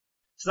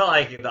It's not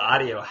like the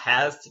audio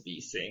has to be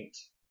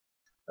synced.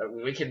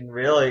 We can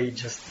really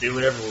just do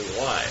whatever we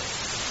want.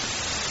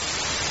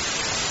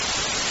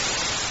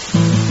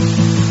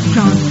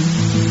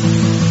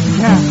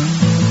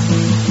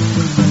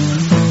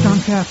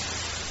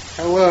 Jawnzcast.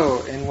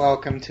 Hello and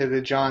welcome to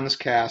the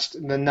Jawnzcast,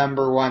 the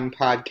 #1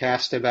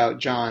 podcast about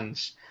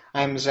Jawnz.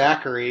 I'm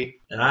Zachary.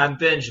 And I'm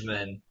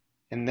Benjamin.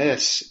 And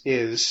this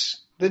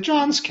is the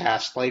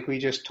Jawnzcast, like we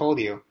just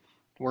told you.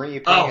 Weren't you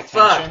paying attention?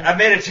 Oh, fuck. I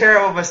made a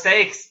terrible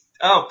mistake.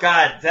 Oh,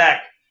 God,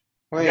 Zach.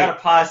 Wait. You gotta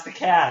pause the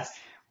cast.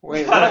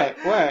 Wait, what?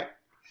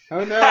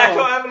 Oh, no. I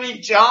don't have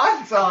any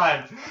Jawnz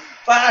on.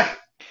 Fuck.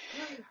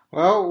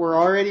 Well, we're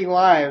already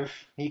live.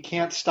 You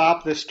can't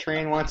stop this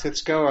train once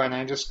it's going.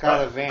 I just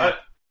got a vamp.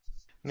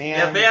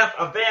 Man.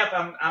 Yeah,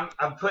 vamp.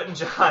 I'm putting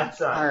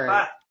Jawnz on. All right.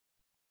 Fuck.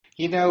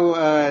 You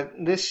know,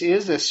 this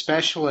is a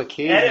special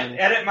occasion.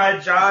 Edit my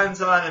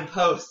Jawnz on in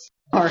post.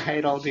 All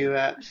right, I'll do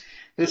that.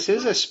 This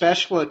is a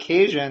special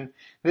occasion.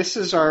 This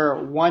is our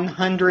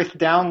 100th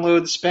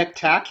download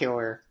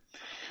spectacular.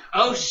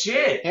 Oh,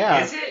 shit.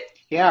 Yeah. Is it?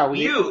 Yeah,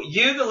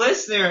 You, the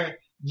listener,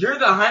 you're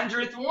the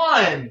 100th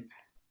one.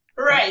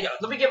 All right,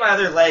 let me get my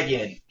other leg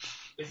in.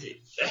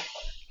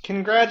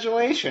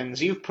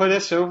 Congratulations, you've put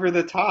us over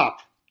the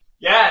top.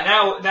 Yeah,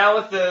 now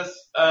with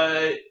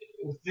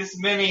this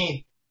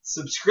many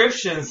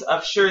subscriptions,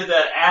 I'm sure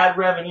the ad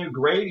revenue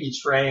gravy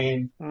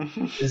train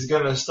is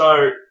gonna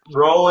start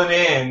rolling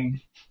in.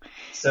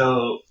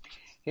 So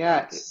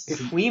yeah,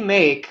 if we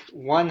make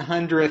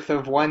 1/100th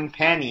of 1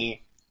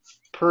 penny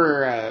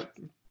per ad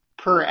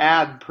per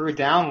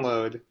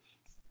download,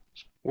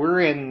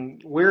 we're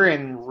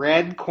in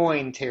red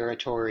coin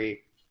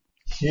territory.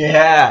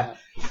 yeah,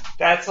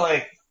 that's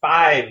like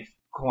 5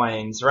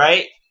 coins,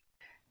 right?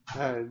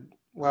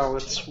 Well,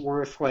 it's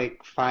worth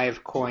like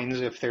 5 coins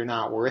if they're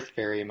not worth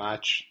very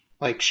much.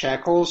 Like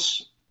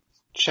shekels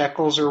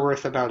are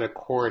worth about a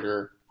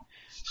quarter.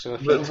 So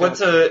if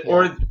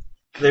or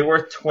they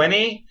worth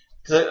 20?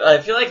 Because I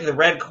feel like the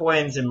red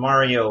coins in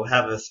Mario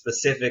have a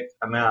specific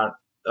amount,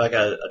 like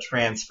a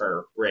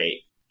transfer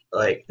rate,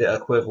 like the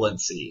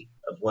equivalency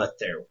of what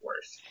they're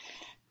worth.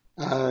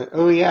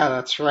 Oh yeah,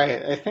 that's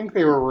right. I think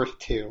they were worth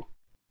 2.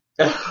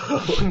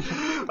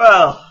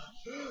 Well,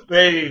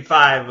 maybe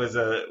 5 was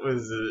a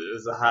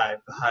high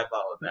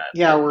ball of that.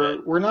 Yeah,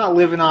 we're not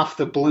living off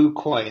the blue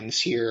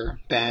coins here,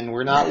 Ben.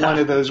 We're not one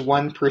of those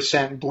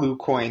 1% blue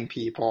coin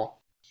people.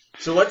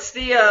 So what's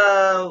the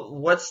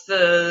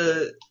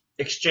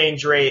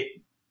exchange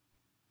rate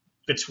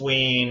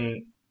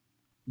between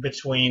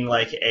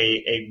like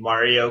a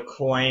Mario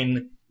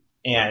coin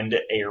and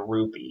a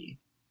rupee?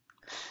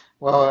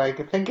 Well, I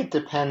think it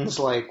depends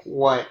like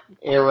what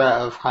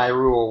era of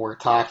Hyrule we're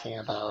talking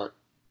about.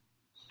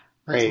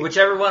 Right.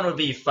 Whichever one would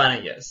be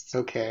funniest.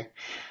 Okay.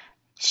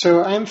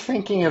 So I'm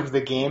thinking of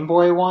the Game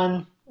Boy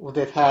one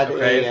that had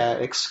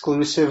a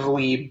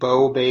exclusively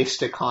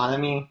bow-based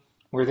economy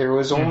where there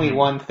was only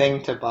one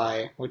thing to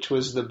buy, which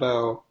was the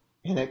bow,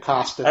 and it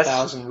cost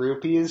 1,000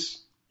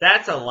 rupees.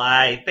 That's a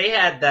lie. They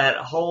had that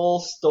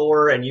whole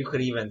store, and you could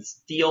even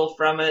steal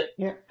from it.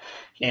 Yeah.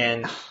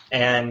 And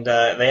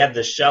they had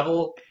the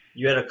shovel.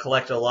 You had to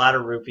collect a lot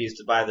of rupees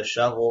to buy the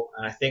shovel,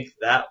 and I think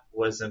that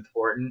was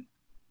important.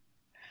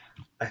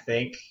 I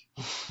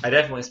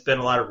definitely spent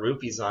a lot of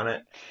rupees on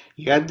it.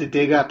 You had to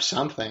dig up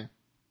something.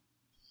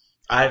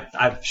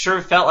 I've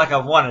sure felt like I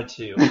wanted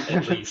to,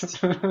 at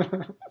least.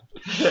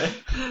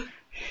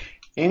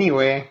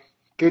 Anyway,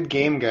 good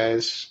game,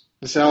 guys.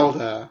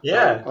 Zelda.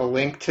 Yeah. A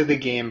Link to the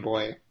Game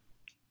Boy.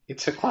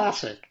 It's a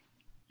classic.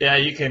 Yeah,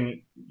 you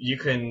can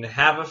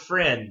have a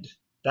friend.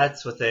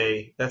 That's what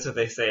they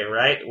say,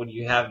 right? When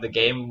you have the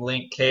Game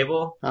Link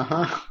cable.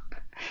 Uh-huh.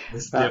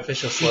 The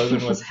official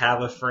slogan was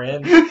 "Have a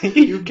friend."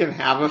 You can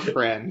have a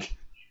friend.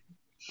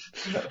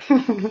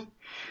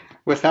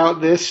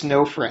 Without this,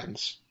 no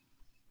friends.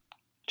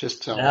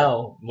 Just so.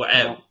 No,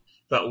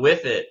 but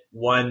with it,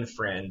 one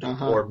friend,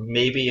 or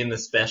maybe in the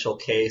special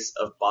case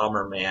of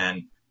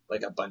Bomberman,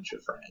 like a bunch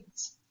of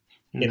friends.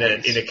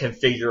 Nice. In a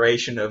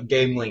configuration of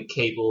Game Link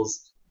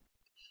cables,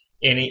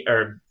 Game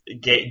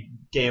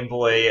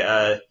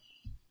Boy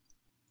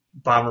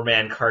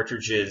Bomberman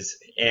cartridges,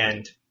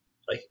 and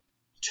like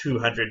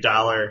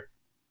 $200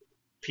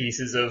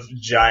 pieces of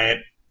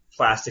giant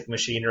plastic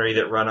machinery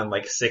that run on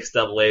like 6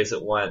 AA's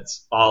at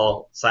once,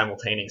 all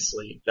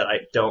simultaneously, that I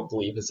don't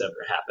believe has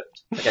ever happened.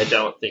 Like, I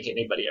don't think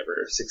anybody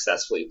ever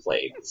successfully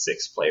played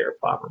 6-player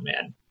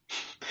Bomberman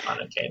on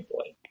a Game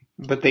Boy.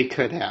 But they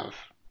could have,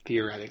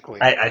 theoretically.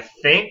 I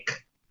think,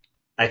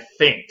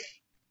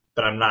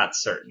 but I'm not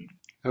certain.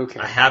 Okay.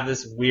 I have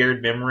this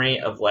weird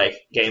memory of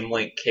like Game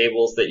Link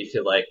cables that you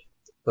could like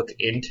hook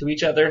into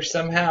each other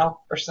somehow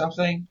or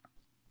something.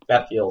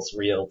 That feels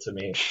real to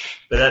me.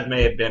 But that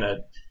may have been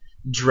a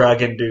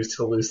drug-induced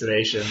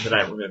hallucination that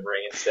I'm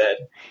remembering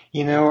instead.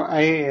 You know,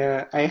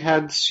 I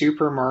had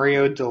Super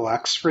Mario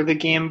Deluxe for the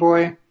Game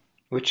Boy,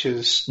 which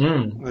is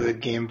the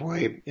Game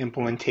Boy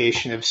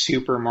implementation of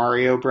Super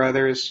Mario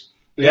Brothers.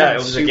 Yeah, it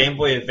was a Game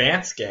Boy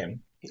Advance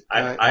game.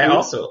 I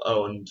also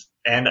owned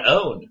and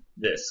own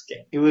this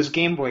game? It was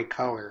Game Boy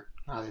Color,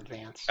 not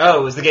Advance. Oh,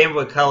 it was the Game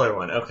Boy Color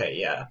one. Okay,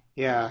 yeah.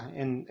 Yeah,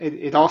 and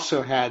it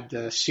also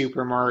had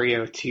Super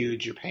Mario 2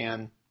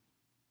 Japan.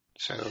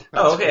 So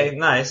okay, great.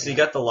 nice. Yeah. You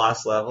got the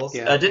Lost Levels.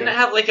 Yeah, didn't it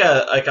have like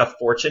a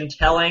fortune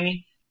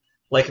telling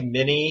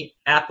mini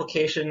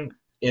application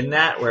in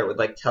that where it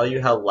would tell you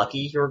how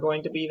lucky you were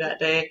going to be that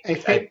day?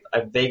 I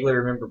vaguely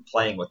remember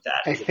playing with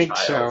that. I think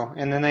so.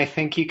 And then I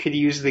think you could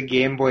use the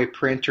Game Boy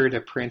printer to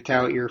print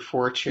out your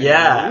fortune.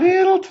 Yeah. A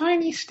little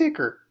tiny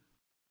sticker.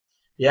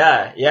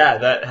 Yeah,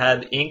 that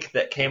had ink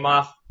that came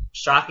off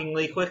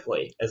shockingly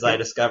quickly, as I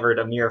discovered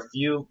a mere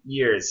few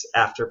years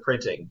after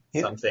printing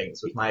some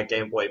things with my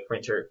Game Boy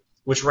printer,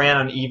 which ran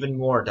on even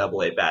more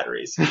AA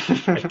batteries,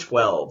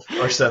 12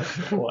 or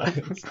something it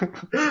was.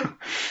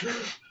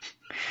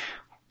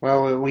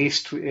 Well, at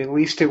least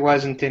it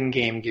wasn't in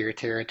Game Gear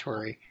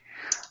territory.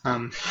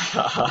 Yeah.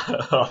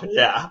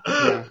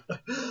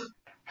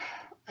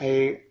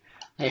 I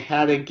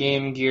had a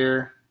Game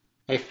Gear.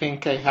 I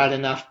think I had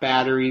enough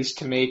batteries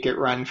to make it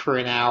run for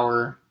an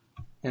hour,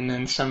 and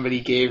then somebody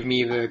gave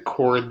me the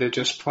cord that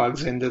just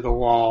plugs into the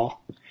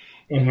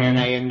the and then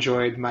I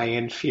enjoyed my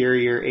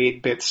inferior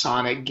 8-bit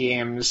Sonic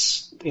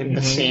games in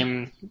the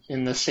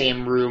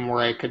same room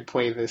where I could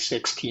play the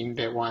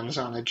 16-bit ones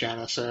on the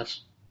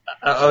Genesis.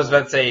 I was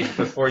about to say,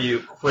 before you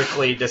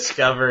quickly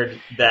discovered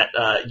that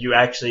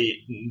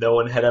no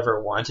one had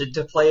ever wanted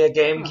to play a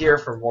Game Gear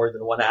for more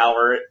than 1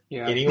 hour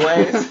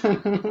anyways.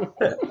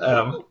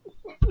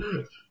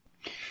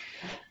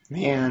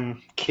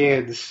 Man,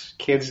 kids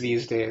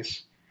these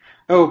days.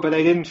 Oh, but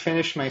I didn't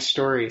finish my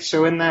story.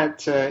 So in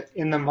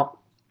the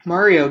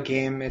Mario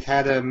game, it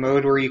had a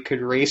mode where you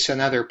could race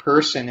another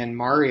person in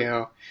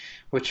Mario,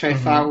 which I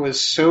thought was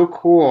so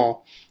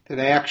cool that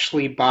I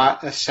actually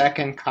bought a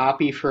second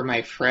copy for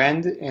my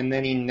friend, and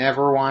then he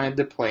never wanted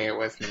to play it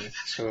with me.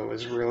 So it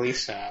was really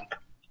sad.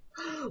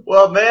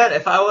 Well, man,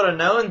 if I would have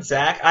known,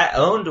 Zach, I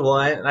owned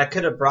one, and I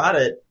could have brought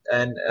it,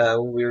 and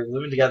we were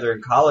living together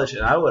in college,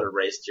 and I would have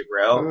raced you,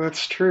 bro. Oh,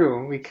 that's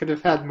true. We could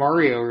have had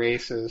Mario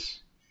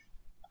races.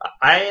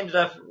 I ended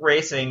up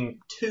racing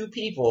two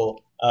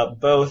people,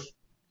 both,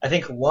 I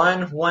think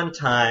one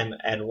time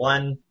and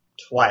one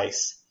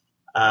twice,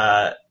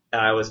 and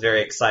I was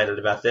very excited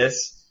about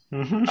this.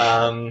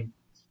 And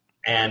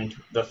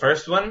the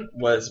first one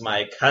was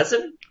my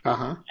cousin,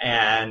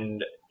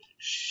 and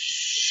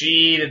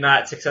she did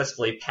not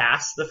successfully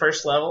pass the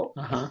first level,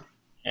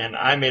 and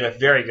I made a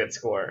very good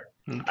score,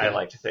 I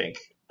like to think,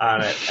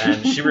 on it,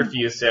 and she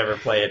refused to ever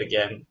play it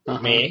again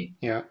with me.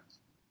 Yeah.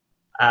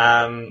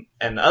 And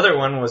the other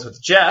one was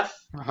with Jeff,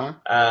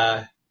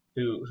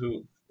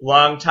 who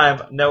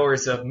long-time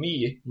knowers of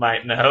me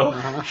might know.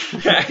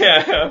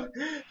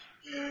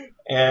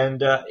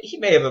 And he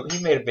may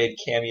have made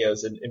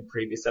cameos in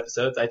previous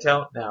episodes. I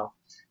don't know.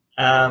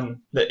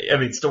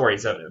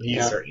 Stories of him. He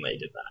certainly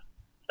did not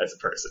as a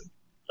person.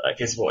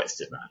 His voice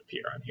did not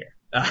appear on here.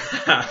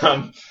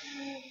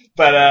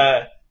 But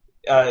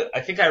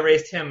I think I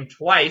raced him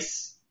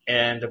twice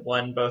and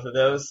won both of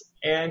those.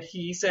 And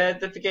he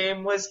said that the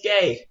game was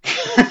gay.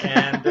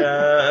 And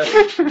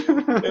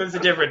it was a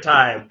different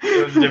time.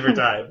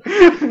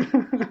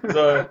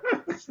 So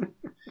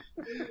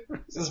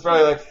this is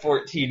probably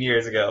 14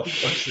 years ago,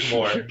 or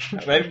more.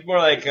 Maybe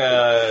more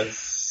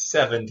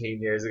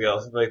 17 years ago,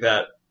 something like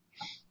that.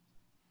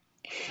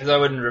 Because I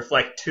wouldn't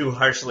reflect too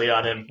harshly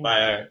on him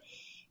by,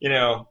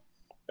 it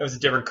was a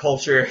different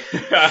culture.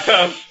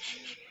 It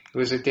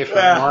was a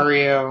different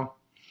Mario.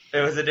 It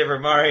was a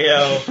different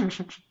Mario.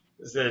 It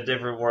was a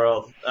different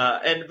world.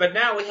 But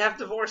now we have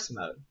divorce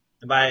mode.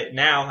 And by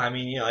now,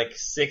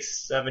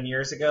 6-7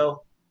 years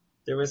ago,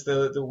 there was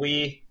the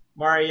Wii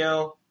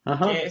Mario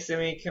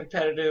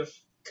semi-competitive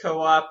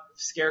co-op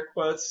scare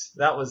quotes.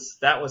 That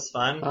was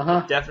fun.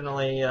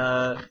 Definitely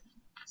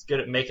it's good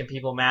at making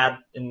people mad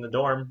in the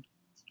dorm.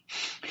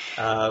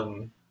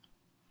 And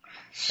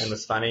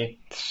was funny.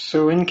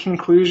 So in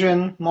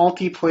conclusion,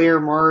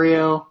 multiplayer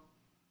Mario,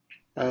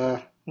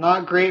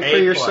 not great for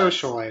your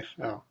social life.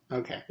 Oh,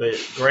 okay. But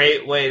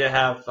great way to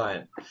have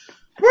fun.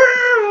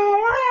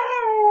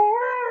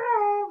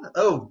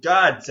 Oh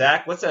God,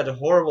 Zach, what's that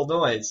horrible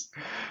noise?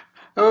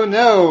 Oh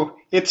no,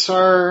 it's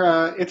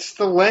it's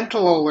the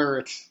lentil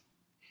alert.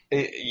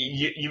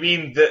 You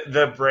mean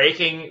the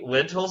breaking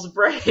lentils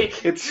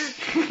break? It's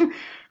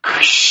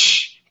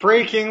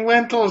breaking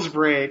lentils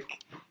break.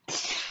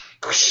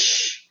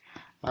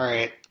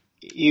 Alright,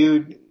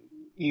 you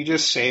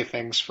just say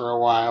things for a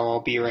while.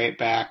 I'll be right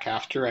back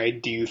after I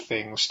do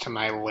things to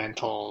my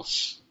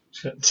lentils.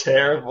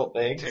 Terrible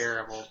things.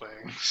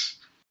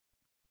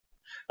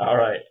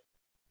 Alright.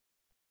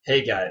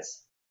 Hey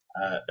guys,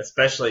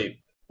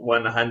 especially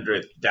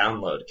 100th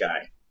download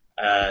guy.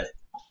 I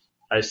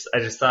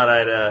just thought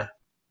I'd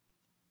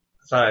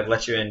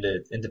let you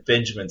into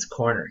Benjamin's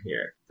corner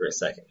here for a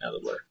second. Now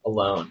that we're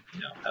alone,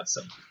 have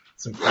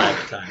some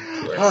private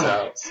time to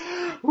ourselves.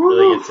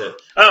 Really get to.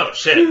 Oh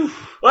shit!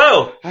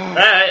 Whoa!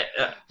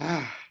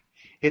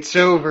 It's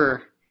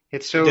over.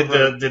 It's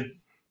over.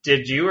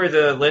 Did you or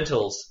the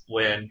lentils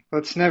win?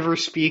 Let's never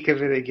speak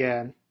of it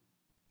again.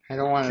 I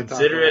don't want to talk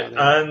Consider it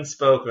about it.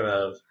 unspoken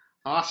of.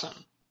 Awesome.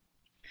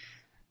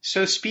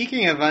 So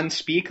speaking of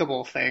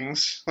unspeakable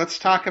things, let's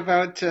talk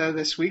about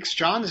this week's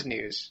Jawnz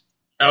news.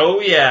 Oh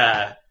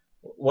yeah.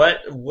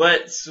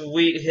 What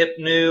sweet hip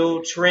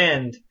new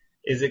trend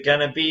is it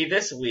gonna be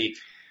this week?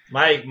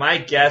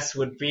 My guess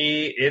would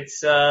be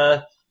it's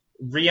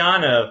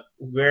Rihanna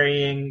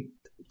wearing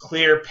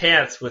clear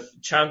pants with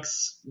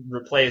chunks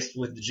replaced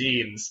with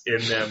jeans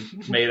in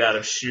them made out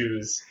of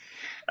shoes.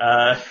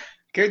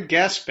 Good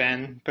guess,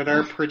 Ben, but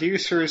our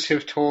producers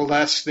have told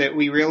us that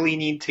we really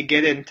need to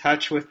get in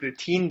touch with the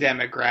teen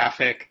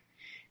demographic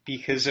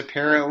because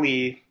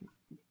apparently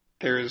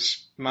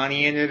there's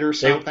money in it or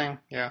something.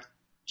 Yeah.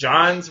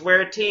 Johns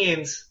wear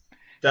teens.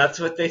 That's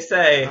what they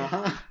say.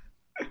 Uh-huh.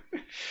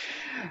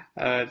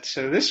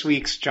 So this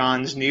week's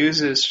Jawnz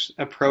news is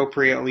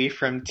appropriately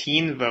from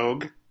Teen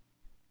Vogue,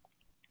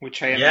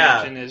 which I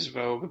imagine is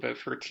Vogue, but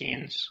for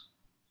teens.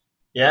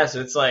 Yeah, so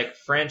it's like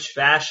French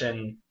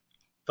fashion,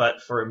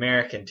 but for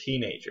American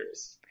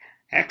teenagers.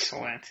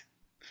 Excellent.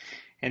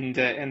 And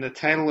the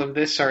title of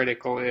this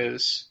article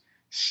is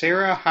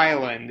Sarah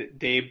Hyland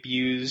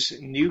debuts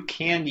new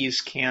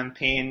candies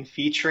campaign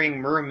featuring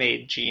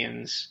mermaid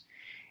jeans.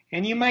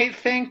 And you might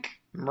think,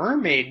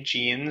 mermaid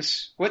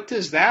jeans? What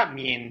does that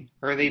mean?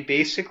 Are they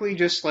basically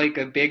just like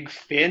a big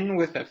fin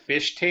with a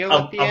fishtail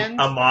at the end?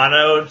 A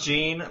mono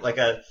jean, like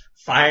a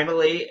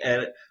finally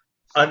an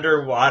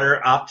underwater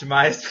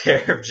optimized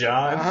pair of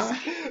Jawnz.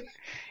 Uh-huh.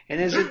 And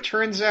as it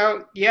turns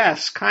out,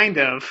 yes, kind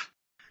of.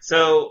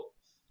 So,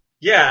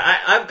 yeah,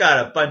 I've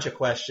got a bunch of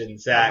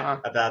questions,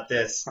 Zach, about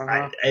this.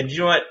 And you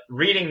know what?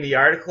 Reading the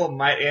article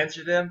might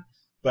answer them,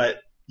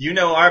 but you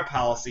know our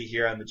policy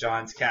here on the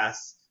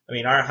Jawnzcast. I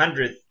mean, our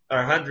 100th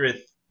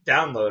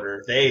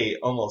downloader, they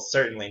almost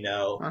certainly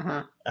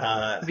know.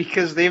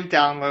 Because they've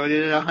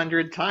downloaded it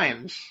 100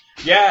 times.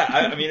 Yeah,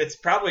 I mean, it's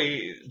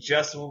probably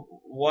just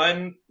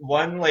one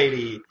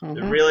lady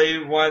that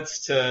really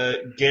wants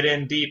to get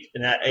in deep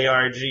in that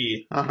ARG.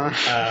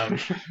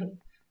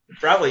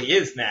 Probably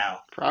is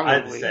now, probably.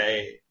 I'd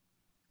say.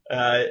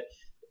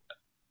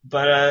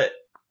 But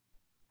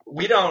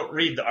we don't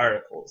read the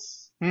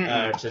articles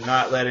to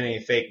not let any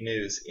fake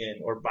news in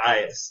or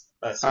bias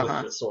us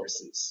with the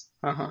sources.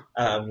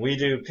 We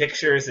do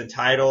pictures and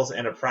titles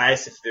and a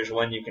price if there's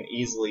one you can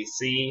easily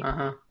see.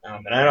 And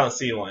I don't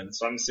see one,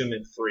 so I'm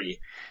assuming free.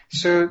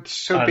 So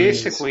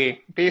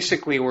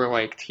basically we're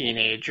like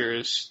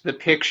teenagers. The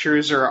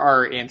pictures are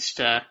our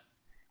Insta,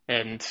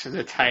 and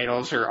the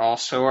titles are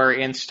also our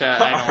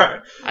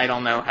Insta. I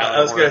don't know how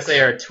I was going to say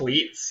our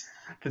tweets.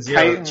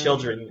 Because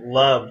children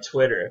love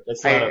Twitter.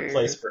 That's not a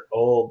place for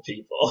old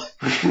people.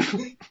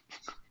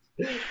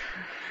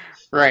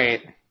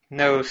 Right.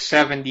 No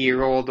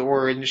 70-year-old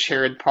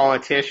orange-haired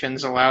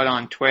politicians allowed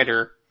on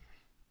Twitter.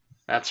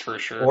 That's for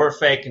sure. Or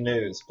fake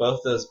news.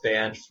 Both those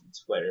banned from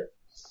Twitter.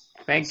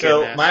 Thank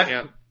goodness.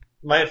 So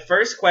my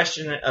first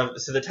question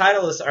so the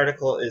title of this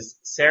article is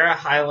Sarah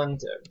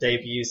Hyland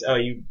debuts. Oh,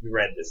 you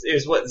read this. It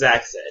was what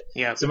Zach said.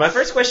 Yeah. So my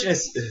first question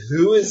is,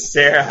 who is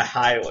Sarah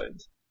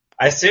Hyland?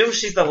 I assume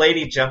she's the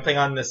lady jumping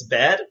on this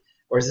bed,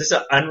 or is this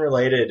an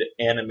unrelated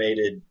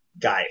animated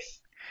gif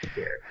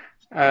here?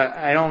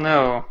 I don't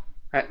know.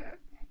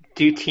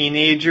 Do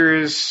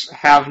teenagers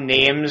have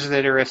names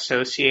that are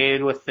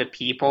associated with the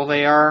people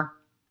they are?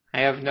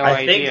 I have no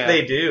idea. I think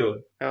they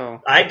do. Oh,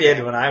 okay. I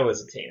did when I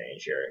was a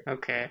teenager.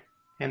 Okay.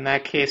 In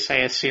that case, I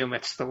assume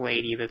it's the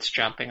lady that's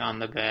jumping on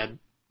the bed.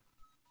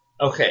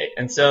 Okay,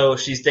 and so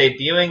she's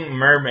debuting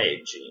mermaid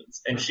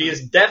jeans, and she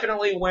is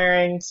definitely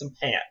wearing some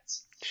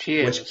pants. She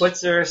is. Which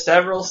puts her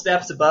several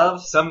steps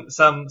above some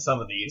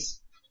of these.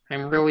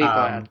 I'm really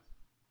glad.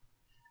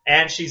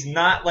 And she's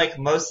not like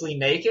mostly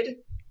naked,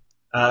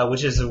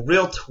 which is a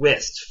real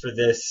twist for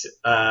this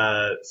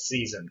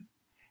season,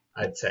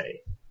 I'd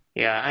say.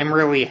 Yeah, I'm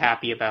really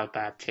happy about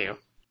that too.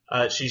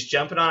 She's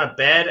jumping on a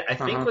bed, I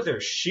think with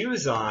her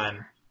shoes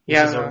on, which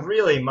is a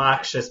really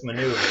noxious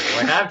maneuver.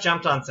 Like, I've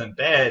jumped on some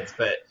beds,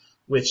 but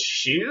with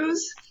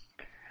shoes?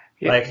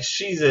 Yeah. Like, this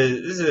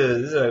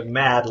is a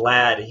mad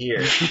lad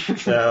here.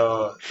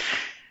 So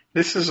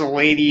this is a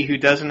lady who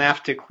doesn't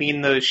have to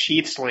clean those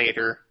sheets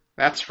later.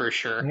 That's for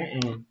sure.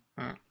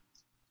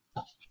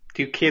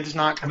 Do kids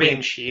not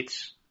clean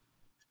sheets?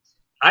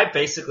 I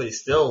basically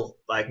still,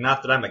 like,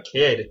 not that I'm a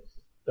kid,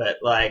 but,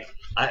 like,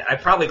 I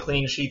probably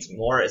cleaned sheets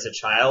more as a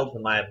child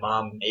when my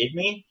mom made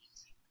me,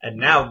 and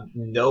now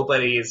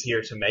nobody is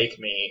here to make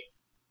me.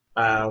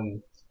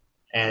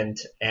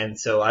 And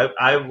so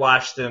I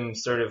watch them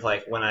sort of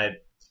like when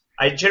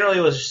I generally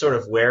will just sort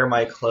of wear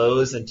my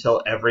clothes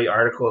until every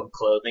article of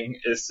clothing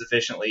is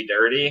sufficiently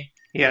dirty.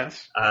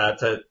 Yes.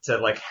 To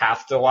like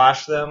have to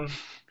wash them.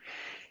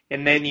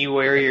 And then you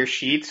wear your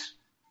sheets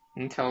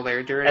until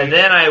they're dirty. And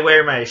then I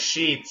wear my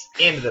sheets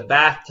into the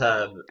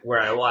bathtub where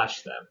I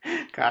wash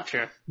them.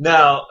 Gotcha.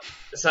 No,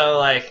 so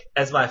like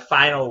as my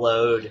final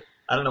load,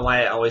 I don't know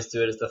why I always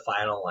do it as the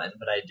final one,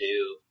 but I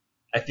do.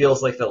 It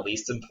feels like the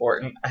least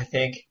important, I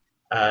think.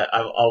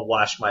 I'll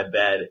wash my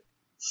bed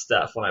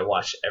stuff when I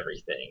wash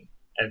everything.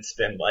 and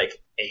spend like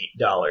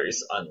 $8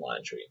 on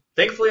laundry.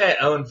 Thankfully, I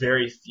own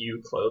very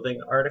few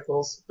clothing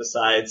articles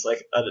besides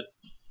like I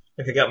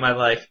got my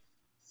like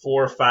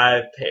 4 or 5.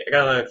 I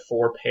got like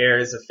 4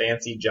 pairs of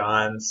fancy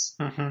Jawnz.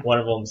 Mm-hmm. One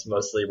of them's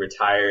mostly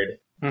retired,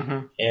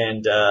 Mm-hmm.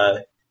 and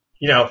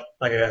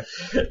like a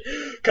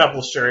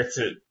couple shirts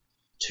and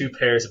 2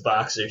 pairs of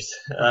boxers.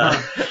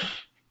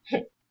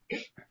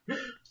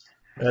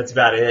 That's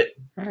about it.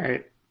 All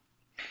right.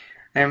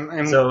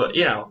 So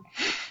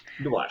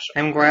you watch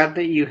them. I'm glad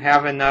that you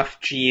have enough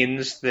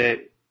jeans that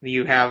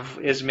you have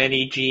as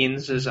many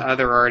jeans as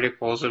other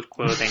articles of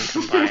clothing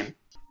combined.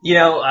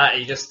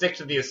 You just stick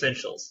to the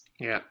essentials.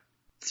 Yeah.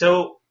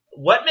 So,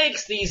 what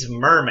makes these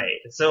mermaid?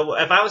 So,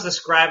 if I was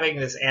describing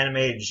this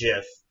animated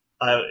GIF,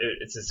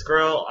 it's this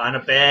girl on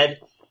a bed.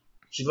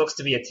 She looks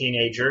to be a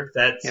teenager.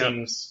 That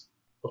seems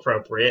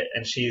appropriate.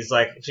 And she's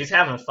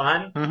having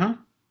fun.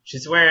 Mm-hmm.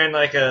 She's wearing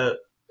like a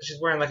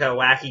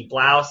wacky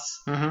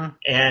blouse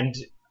and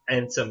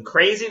some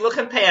crazy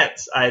looking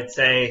pants, I'd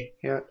say.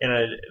 Yeah.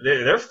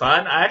 They're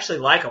fun. I actually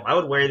like them. I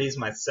would wear these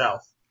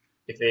myself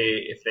if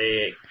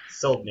they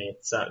sold me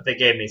some, if they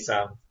gave me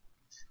some.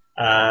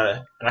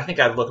 And I think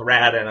I'd look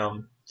rad in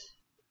them.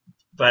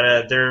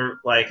 But they're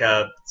like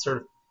a sort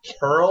of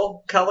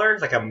pearl color,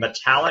 like a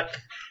metallic,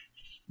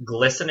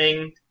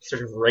 glistening,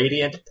 sort of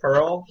radiant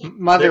pearl.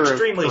 They're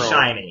extremely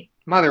shiny.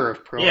 Mother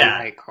of pearl, you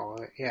might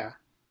call it, yeah.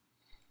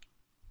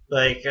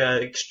 Like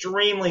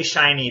extremely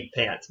shiny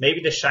pants.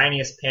 Maybe the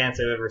shiniest pants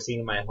I've ever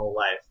seen in my whole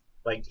life.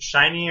 Like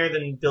shinier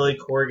than Billy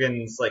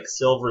Corgan's like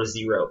Silver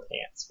Zero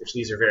pants, which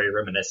these are very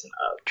reminiscent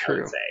of. True. I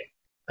would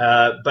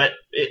say. But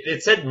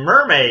it said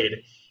mermaid,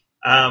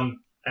 and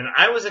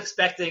I was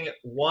expecting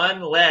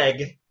one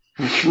leg.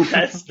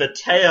 That's the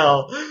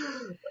tail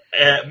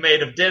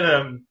made of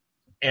denim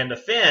and a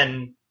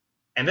fin,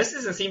 and this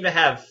doesn't seem to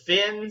have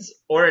fins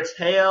or a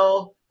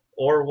tail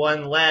or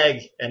one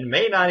leg, and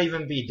may not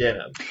even be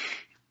denim.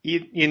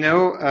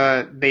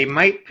 They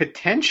might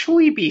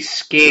potentially be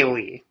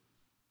scaly.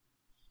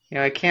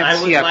 I can't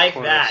see up close. I would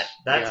like that.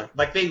 That's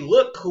like they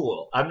look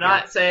cool. I'm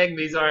not saying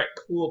these aren't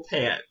cool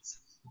pants.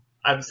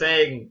 I'm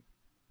saying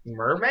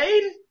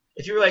mermaid?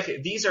 If you were like,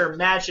 these are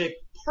magic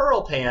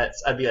pearl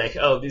pants, I'd be like,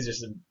 oh, these are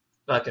some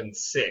fucking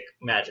sick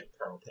magic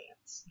pearl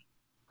pants.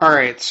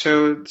 Alright,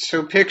 so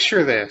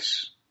picture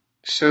this.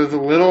 So the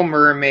Little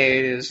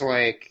Mermaid is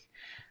like,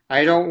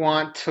 I don't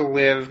want to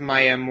live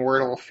my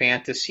immortal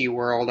fantasy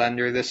world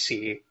under the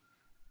sea.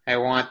 I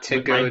want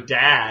to go... my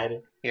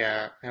dad.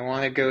 Yeah, I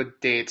want to go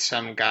date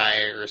some guy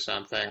or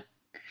something.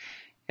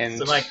 And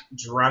some, like,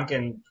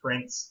 drunken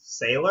prince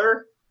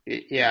sailor?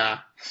 Yeah.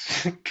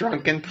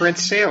 Drunken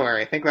Prince Sailor.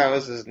 I think that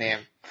was his name.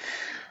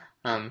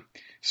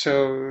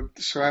 So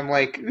I'm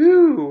like,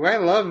 ooh, I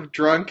love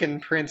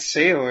Drunken Prince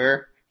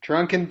Sailor.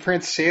 Drunken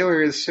Prince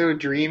Sailor is so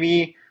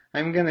dreamy.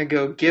 I'm gonna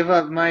go give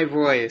up my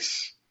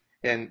voice.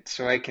 And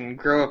so I can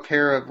grow a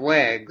pair of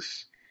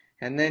legs.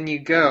 And then you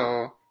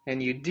go,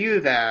 and you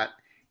do that,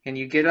 and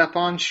you get up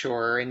on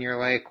shore, and you're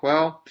like,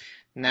 well,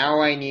 now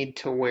I need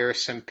to wear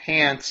some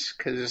pants,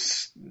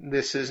 because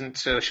this isn't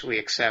socially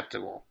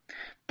acceptable.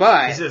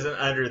 But this isn't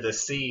under the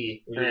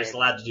sea, where you're just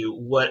allowed to do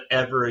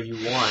whatever you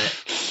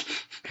want.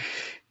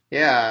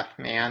 Yeah,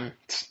 man.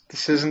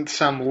 This isn't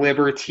some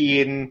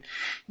libertine,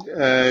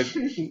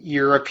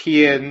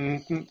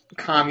 European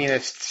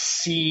communist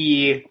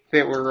sea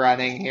that we're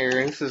running here.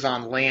 This is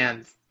on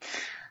land.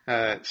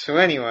 So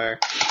anyway,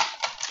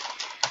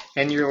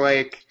 and you're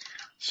like,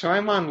 so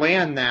I'm on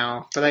land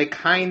now, but I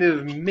kind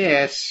of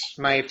miss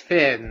my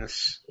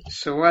fins.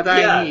 So what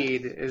I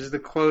need is the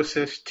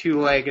closest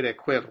two-legged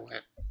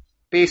equivalent.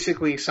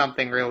 Basically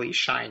something really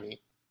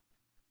shiny.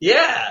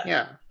 Yeah.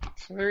 Yeah.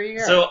 So there you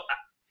go. So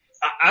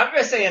I'm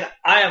just saying,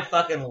 I am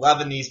fucking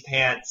loving these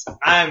pants.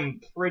 I'm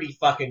pretty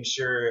fucking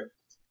sure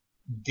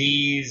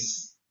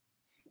these,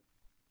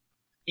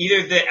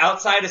 either the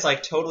outside is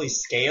like totally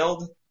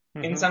scaled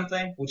in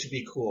something, which would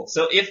be cool.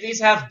 So if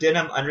these have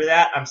denim under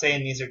that, I'm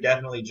saying these are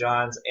definitely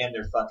Jawnz and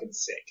they're fucking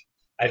sick.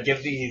 I'd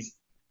give these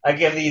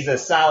a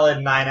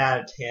solid 9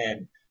 out of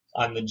 10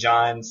 on the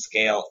Jawnz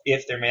scale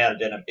if they're made out of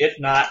denim. If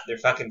not, they're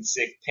fucking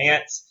sick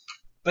pants.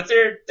 But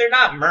they're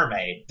not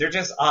mermaid. They're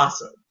just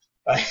awesome.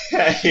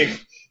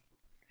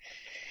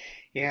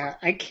 Yeah,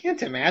 I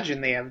can't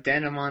imagine they have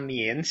denim on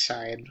the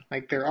inside.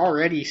 Like, they're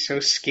already so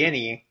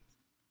skinny.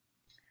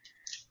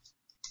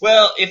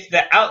 Well, if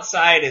the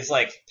outside is,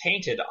 like,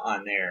 painted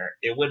on there,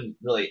 it wouldn't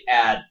really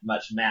add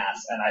much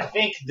mass. And I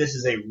think this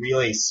is a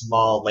really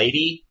small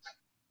lady.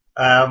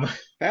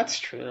 That's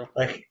true.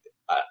 Like,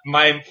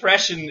 my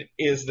impression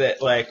is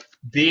that, like,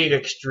 being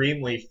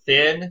extremely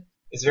thin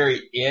is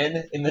very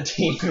in the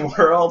teen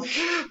world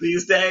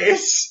these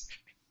days.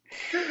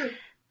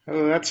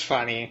 Oh, that's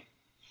funny.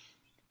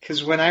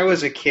 Because when I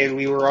was a kid,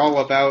 we were all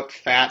about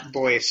Fat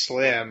Boy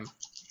Slim.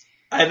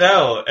 I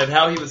know, and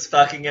how he was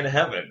fucking in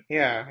heaven.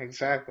 Yeah,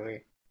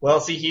 exactly. Well,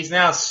 see, he's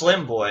now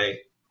Slim Boy,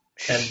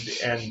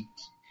 and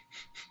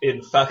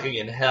in fucking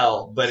in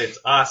hell, but it's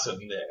awesome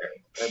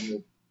there.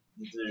 And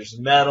there's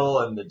metal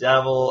and the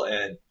devil,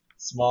 and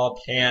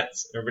small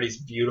pants. Everybody's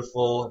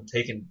beautiful and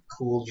taking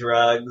cool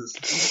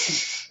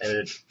drugs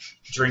and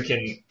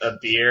drinking a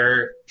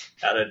beer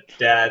out of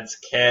Dad's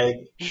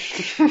keg.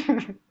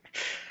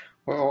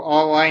 Well,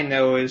 all I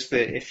know is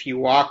that if you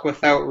walk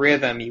without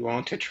rhythm, you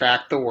won't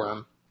attract the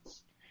worm.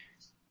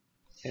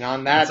 And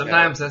on that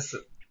sometimes note,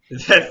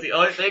 that's the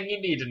only thing you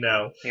need to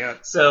know. Yeah.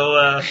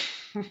 So,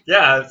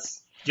 yeah,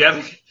 do you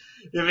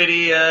have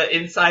any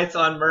insights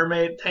on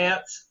mermaid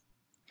pants?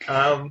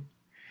 I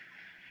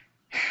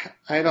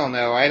don't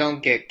know. I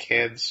don't get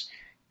kids.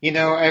 You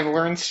know, I've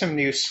learned some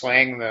new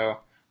slang, though.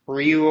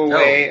 Were you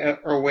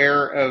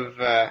aware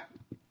of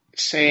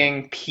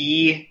saying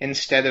P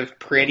instead of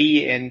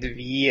pretty and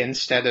V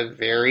instead of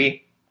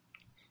very?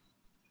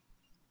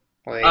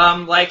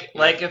 Like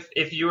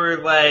if you were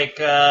like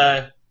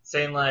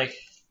saying like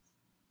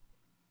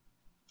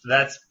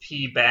that's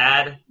P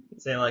bad,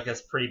 saying like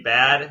that's pretty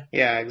bad.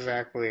 Yeah,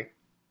 exactly.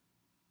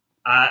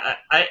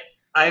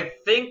 I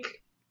think,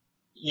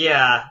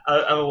 yeah,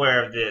 I'm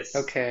aware of this.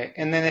 Okay,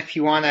 and then if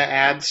you want to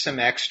add some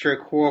extra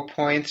cool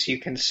points, you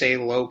can say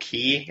low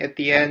key at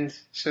the end.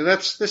 So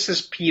this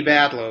is P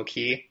bad low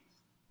key.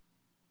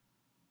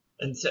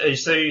 And so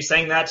you're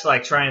saying that to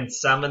like try and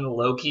summon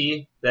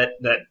Loki, that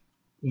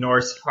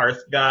Norse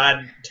hearth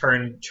god,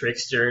 turned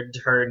trickster,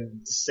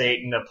 turned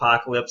Satan,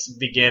 apocalypse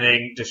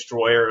beginning,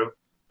 destroyer of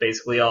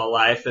basically all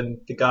life and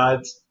the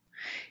gods?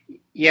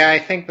 Yeah, I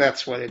think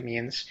that's what it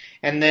means.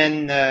 And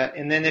then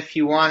if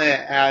you want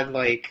to add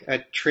like a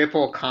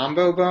triple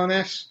combo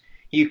bonus,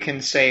 you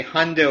can say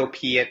hundo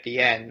P at the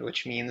end,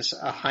 which means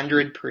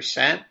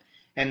 100%.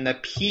 And the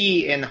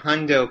P in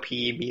hundo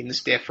P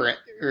means different,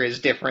 or is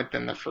different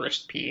than the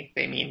first P.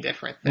 They mean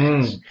different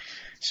things.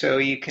 So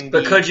you can.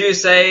 But could you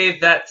say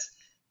that's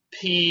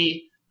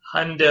P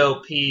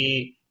hundo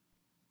P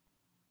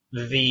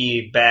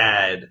V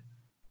bad?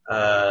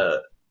 Low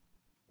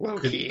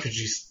key. Could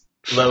you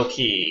low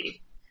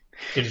key?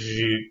 Could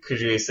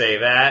you say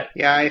that?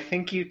 Yeah, I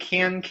think you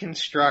can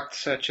construct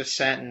such a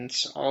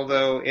sentence,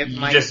 although it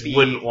might just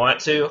wouldn't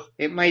want to.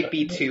 It might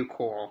be too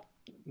cool.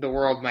 The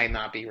world might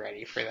not be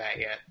ready for that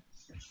yet.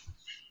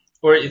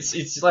 Or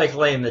it's like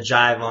laying the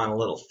jive on a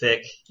little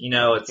thick, you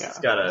know. It's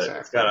got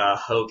a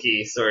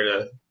hokey sort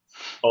of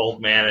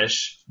old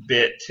manish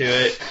bit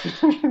to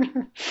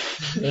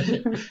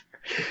it,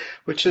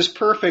 which is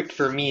perfect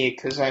for me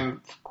because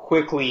I'm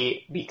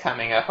quickly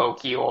becoming a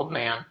hokey old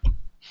man.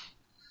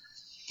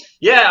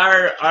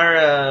 Yeah,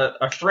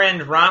 our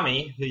friend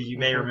Rami, who you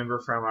may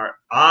remember from our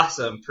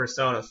awesome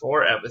Persona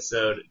 4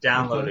 episode,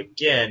 Download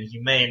Again,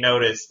 you may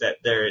notice that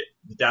the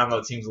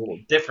download seems a little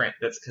different.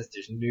 That's because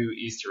there's new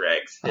Easter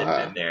eggs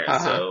hidden in there,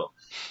 so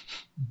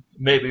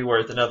maybe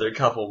worth another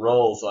couple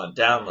rolls on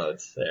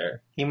downloads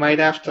there. You might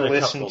have to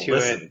listen to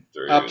it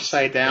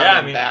upside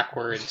down and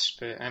backwards,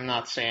 but I'm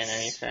not saying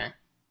anything.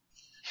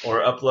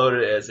 Or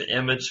upload it as an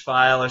image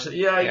file or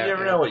something. Yeah, you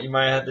never know what you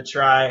might have to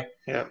try.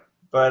 Yep.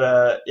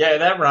 But, yeah,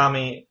 that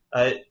Rami,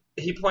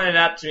 he pointed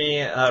out to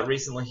me,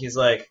 recently, he's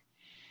like,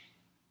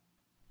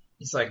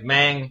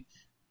 Mang,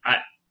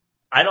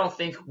 I don't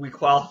think we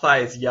qualify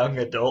as young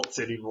adults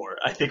anymore.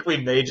 I think we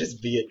may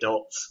just be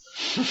adults.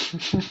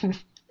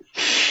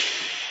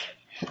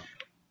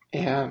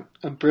 Yeah,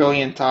 a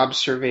brilliant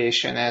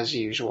observation as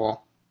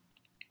usual.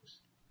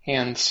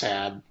 And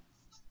sad.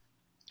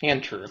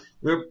 And true.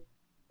 We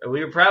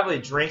were probably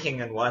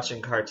drinking and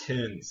watching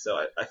cartoons, so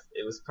it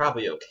was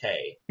probably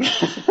okay.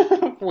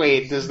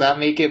 Wait, does that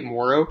make it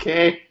more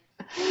okay?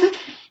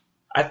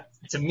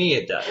 To me,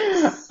 it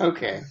does.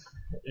 Okay.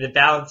 They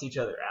balance each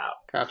other out.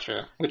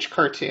 Gotcha. Which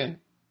cartoon?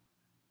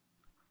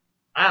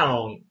 I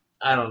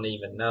don't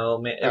even know.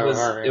 Man,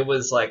 it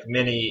was like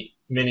many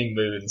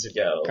moons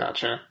ago.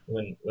 Gotcha.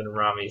 When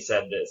Rami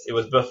said this, it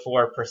was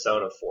before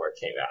Persona 4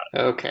 came out.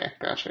 Okay,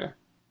 gotcha.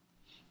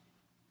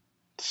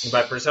 And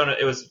by Persona,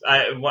 it was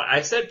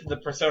I said for the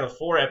Persona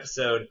 4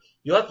 episode.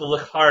 You'll have to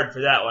look hard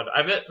for that one.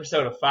 I meant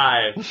Persona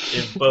 5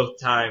 in both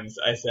times.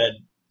 I said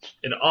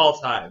in all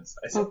times.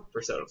 I said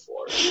Persona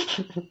 4.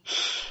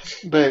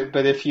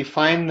 But if you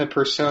find the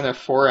Persona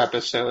 4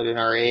 episode in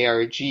our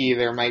ARG,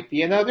 there might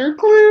be another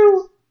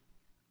clue.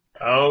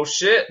 Oh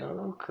shit!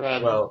 Oh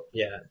crap! Well,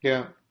 yeah.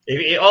 Yeah.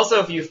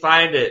 Also, if you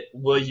find it,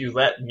 will you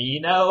let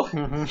me know?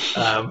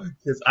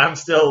 Because I'm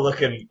still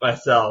looking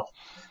myself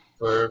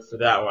for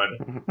that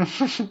one.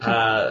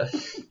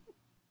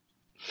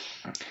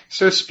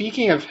 So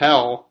speaking of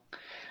hell,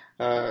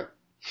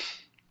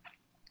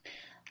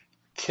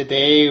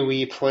 today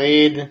we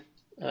played,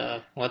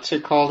 what's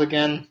it called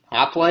again?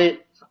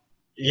 Hoplite?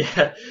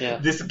 Yeah.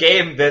 This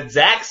game that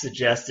Zach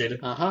suggested,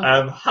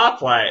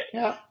 Hoplite.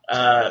 Yeah.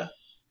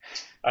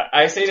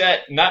 I say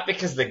that not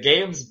because the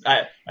game's,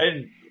 I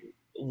didn't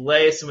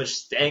lay so much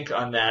stank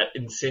on that,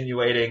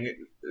 insinuating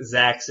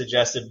Zach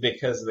suggested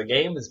because the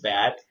game is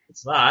bad.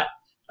 It's not.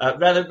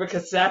 Rather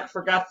because Zach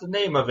forgot the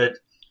name of it,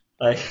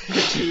 like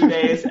 2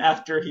 days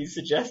after he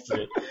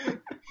suggested it.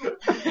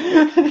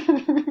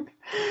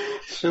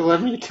 So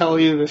let me tell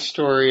you the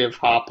story of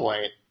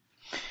Hoplite.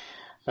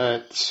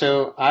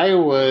 So I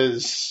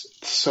was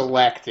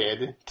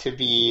selected to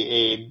be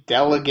a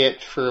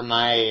delegate for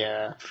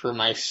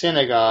my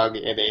synagogue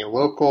at a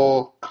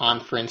local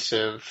conference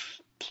of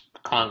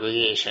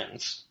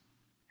congregations,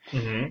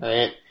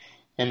 right?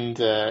 And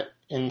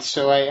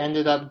so I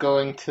ended up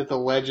going to the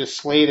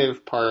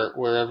legislative part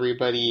where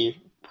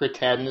everybody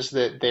pretends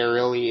that they're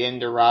really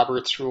into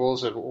Robert's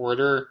Rules of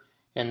Order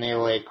and they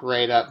like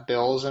write up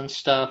bills and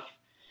stuff.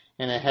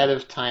 And ahead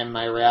of time,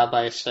 my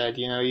rabbi said,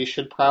 you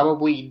should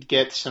probably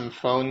get some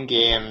phone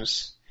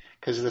games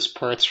because this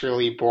part's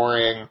really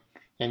boring.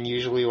 And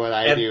usually what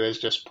I do is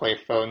just play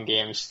phone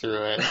games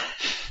through it.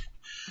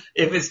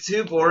 If it's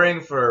too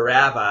boring for a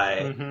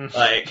rabbi,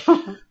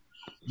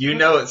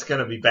 it's going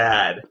to be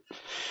bad.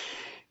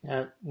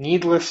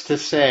 Needless to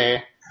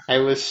say, I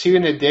was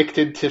soon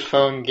addicted to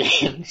phone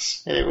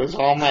games. And it was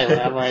all my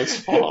rabbi's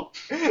fault.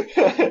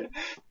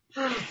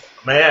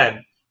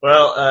 Man.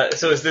 Well,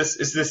 so is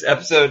this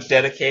episode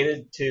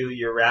dedicated to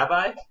your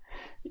rabbi?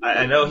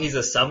 I know he's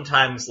a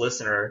sometimes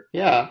listener.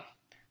 Yeah.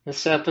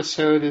 This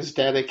episode is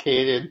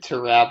dedicated to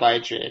Rabbi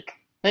Jake.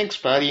 Thanks,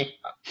 buddy.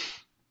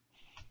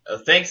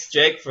 Thanks,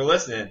 Jake, for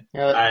listening.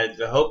 I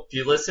hope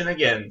you listen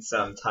again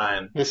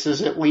sometime. This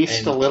is at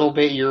least a little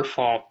bit your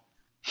fault.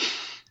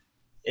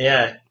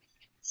 Yeah.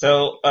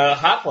 So,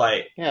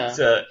 Hoplite.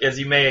 Yeah. As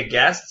you may have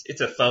guessed,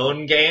 it's a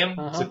phone game.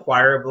 Uh-huh. It's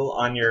acquirable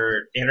on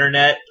your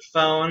internet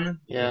phone.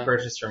 You can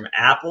purchase from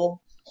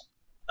Apple.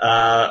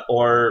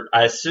 Or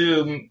I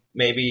assume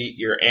maybe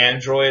your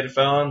Android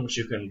phone, which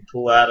you can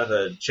pull out of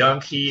a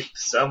junk heap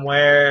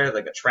somewhere,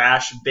 like a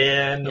trash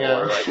bin,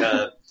 or like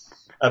a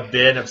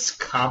bin of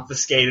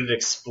confiscated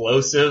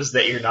explosives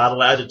that you're not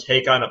allowed to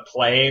take on a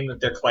plane that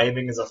they're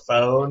claiming is a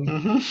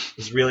phone.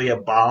 Is really a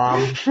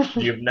bomb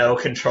you have no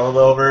control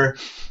over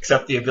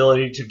except the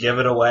ability to give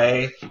it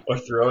away or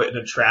throw it in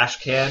a trash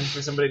can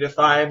for somebody to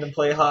find and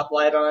play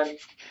Hoplite on.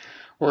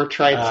 Or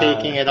try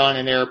taking it on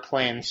an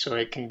airplane so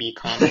it can be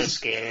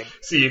confiscated.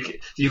 So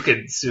you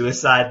can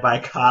suicide by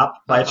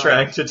cop by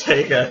trying to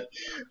take a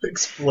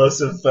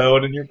explosive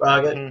phone in your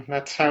pocket.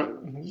 That's how,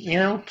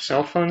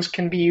 cell phones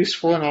can be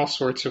useful in all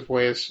sorts of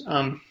ways.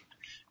 So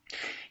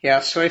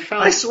I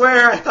found... I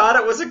swear, I thought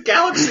it was a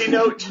Galaxy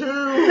Note 2!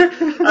 I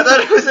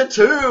thought it was a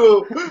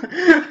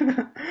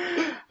 2!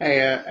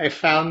 I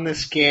found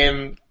this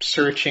game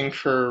searching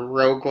for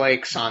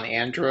roguelikes on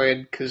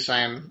Android, because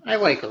I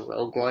like a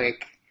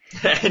roguelike.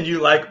 And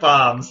you like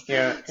bombs.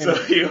 Yeah.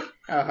 So you.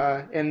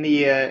 And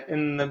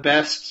the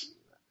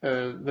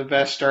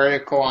best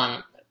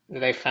article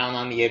that I found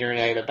on the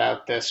internet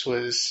about this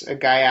was a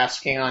guy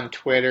asking on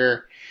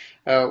Twitter,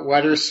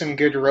 what are some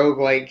good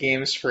roguelike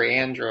games for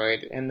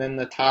Android? And then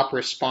the top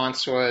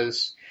response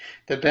was,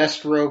 the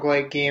best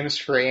roguelike games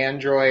for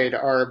Android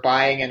are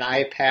buying an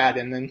iPad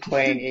and then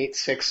playing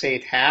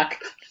 868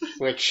 Hack,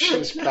 which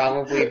is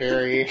probably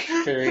very,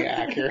 very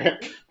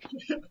accurate.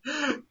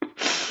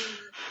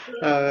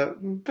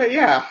 But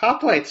yeah,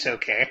 Hoplite's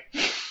okay.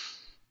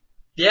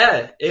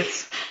 Yeah,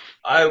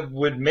 I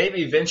would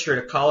maybe venture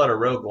to call it a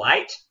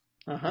roguelite.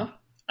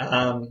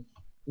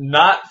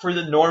 Not for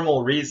the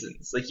normal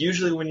reasons. Like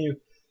usually when you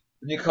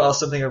call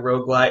something a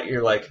roguelite,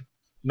 you're like,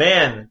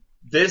 man,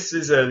 this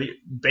is a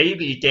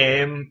baby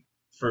game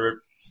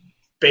for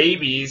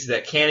babies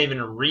that can't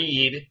even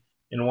read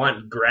and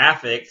want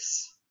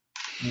graphics,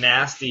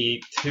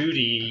 nasty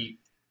 2D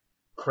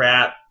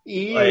crap.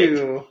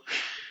 Ew.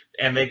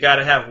 And they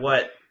gotta have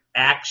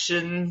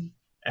action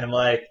and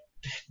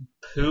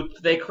poop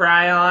they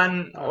cry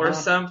on or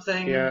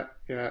something. Yeah.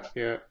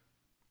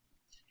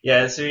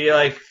 Yeah, so you're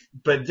like,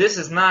 but this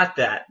is not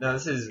that. No,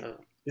 this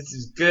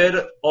is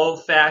good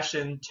old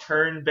fashioned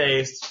turn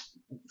based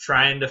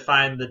trying to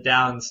find the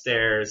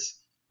downstairs,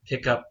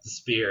 pick up the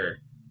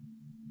spear.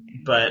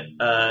 But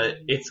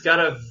it's got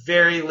a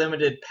very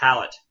limited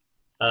palette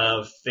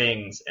of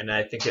things, and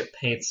I think it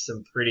paints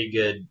some pretty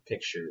good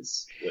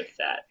pictures with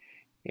that.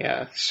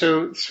 Yeah,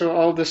 so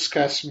I'll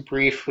discuss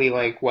briefly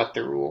what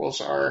the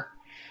rules are.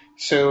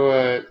 So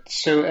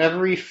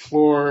every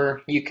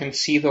floor, you can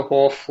see the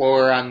whole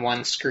floor on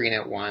one screen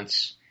at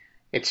once.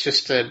 It's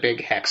just a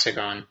big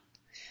hexagon.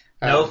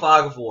 No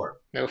fog of war.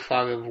 No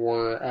fog of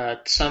war.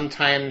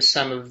 Sometimes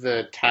some of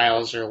the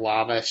tiles are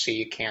lava, so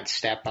you can't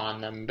step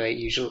on them, but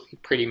usually,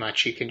 pretty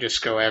much, you can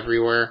just go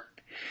everywhere.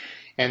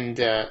 And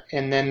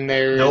then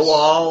there's... No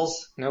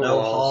walls. No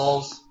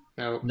walls.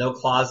 halls. No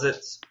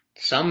closets.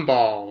 Some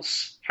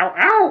balls. Ow,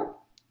 ow!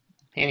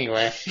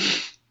 Anyway.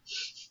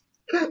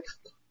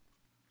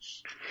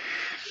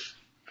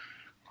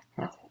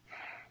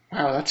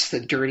 Wow, that's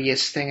the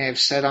dirtiest thing I've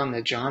said on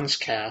the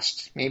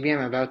Jawnzcast. Maybe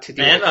I'm about to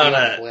do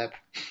a flip.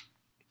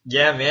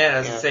 Yeah, man, I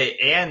was gonna say,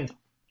 and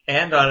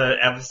on an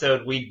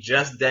episode we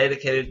just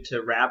dedicated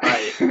to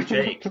Rabbi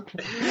Jake.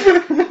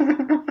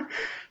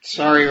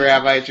 Sorry,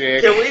 Rabbi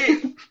Jake.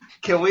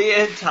 Can we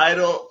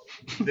entitle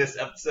this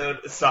episode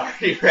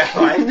 "Sorry,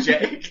 Rabbi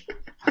Jake"?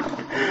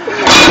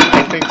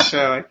 I think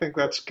so. I think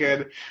that's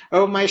good.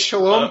 Oh, my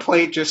shalom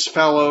plate just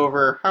fell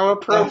over. How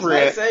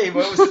appropriate. I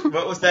was gonna say,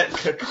 what was that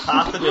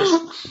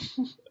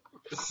cacophonous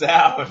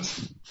sound?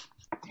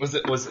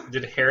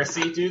 Did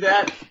Heresy do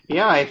that?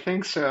 Yeah, I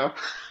think so.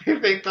 I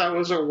think that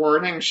was a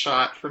warning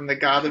shot from the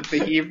god of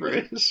the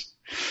Hebrews.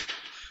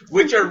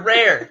 Which are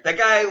rare. That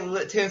guy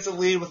tends to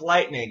lead with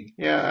lightning.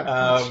 Yeah,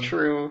 that's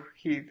true.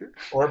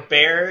 Or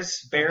bear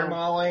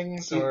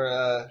maulings,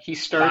 or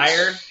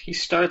fire. He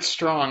starts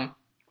strong.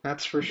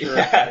 That's for sure.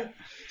 Yeah,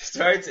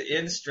 starts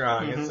in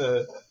strong.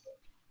 Mm-hmm.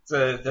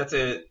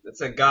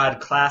 That's a god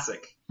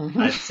classic,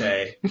 I'd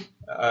say.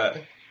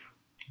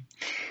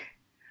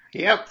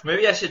 Yep.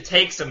 Maybe I should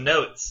take some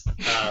notes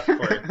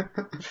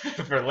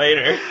for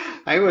later.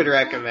 I would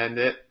recommend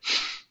it.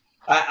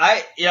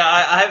 I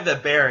have the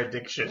bear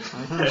addiction.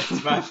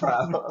 That's my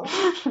problem.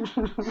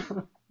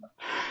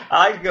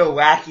 I like to go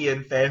wacky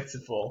and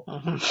fanciful.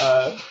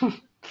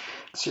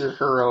 It's your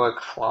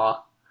heroic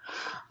flaw.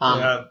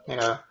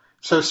 Yeah.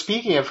 So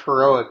speaking of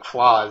heroic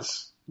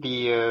flaws,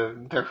 the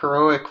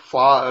heroic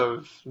flaw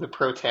of the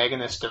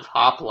protagonist of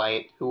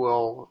Hoplite, who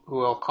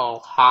we'll call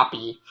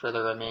Hoppy for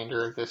the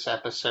remainder of this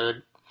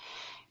episode,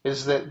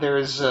 is that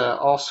there's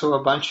also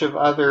a bunch of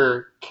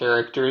other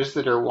characters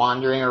that are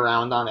wandering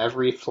around on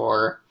every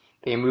floor.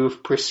 They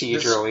move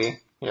procedurally.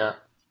 Yeah.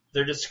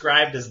 They're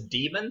described as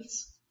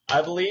demons,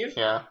 I believe.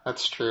 Yeah,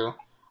 that's true.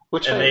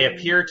 They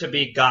appear to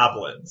be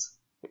goblins.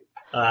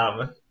 I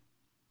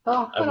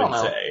would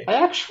say.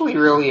 I actually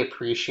really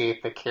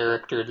appreciate the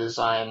character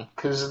design,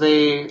 because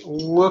they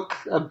look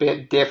a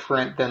bit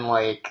different than,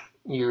 like,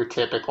 your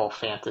typical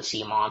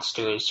fantasy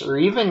monsters, or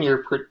even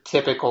your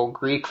typical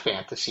Greek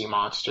fantasy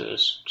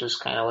monsters, which is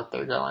kind of what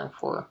they're going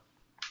for.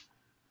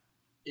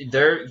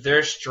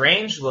 They're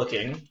strange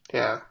looking.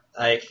 Yeah.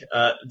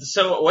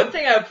 So one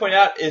thing I would point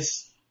out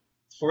is,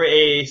 for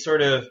a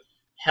sort of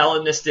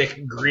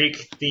Hellenistic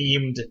Greek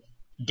themed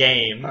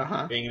game,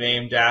 being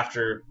named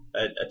after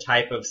a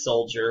type of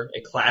soldier,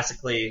 a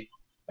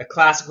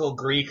classical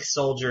Greek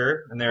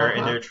soldier, and they're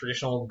in their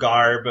traditional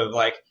garb of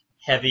like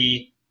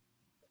heavy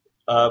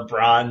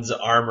bronze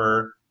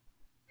armor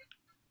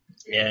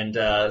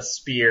and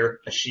spear,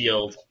 a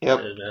shield,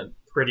 and a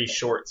pretty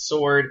short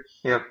sword.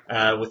 Yep.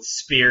 With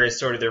spear as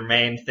sort of their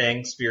main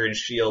thing. Spear and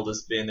shield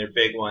has been their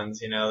big ones.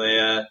 They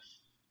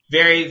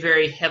very,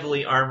 very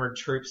heavily armored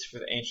troops for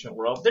the ancient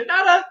world. They're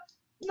not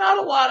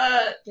a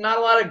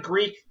lot of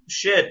Greek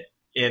shit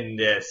in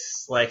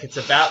this. Like, it's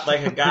about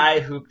like a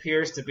guy who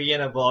appears to be in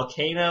a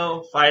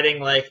volcano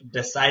fighting like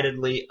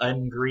decidedly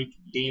un-Greek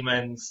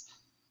demons.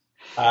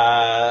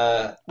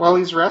 Well,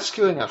 he's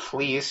rescuing a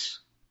fleece.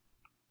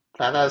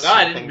 That has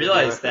I didn't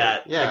realize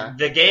that. Yeah. Like,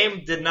 the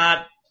game did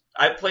not.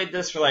 I played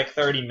this for like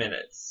 30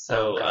 minutes,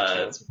 so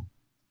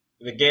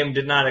the game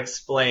did not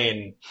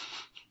explain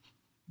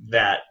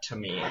that to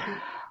me.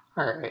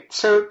 Alright,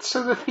 so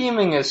the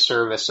theming is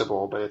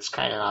serviceable, but it's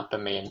kind of not the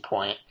main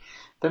point.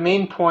 The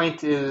main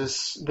point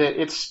is that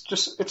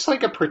it's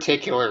like a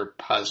particular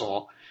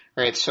puzzle,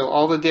 right? So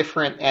all the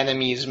different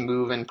enemies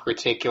move in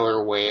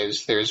particular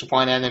ways. There's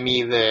one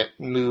enemy that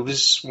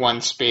moves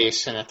one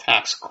space and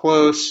attacks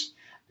close.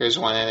 There's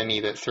one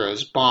enemy that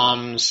throws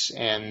bombs,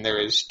 and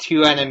there's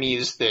two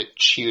enemies that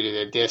shoot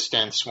at a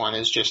distance. One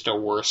is just a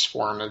worse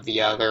form of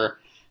the other,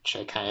 which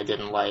I kind of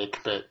didn't like,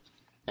 but...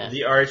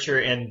 The archer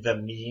and the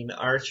mean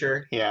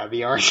archer? Yeah,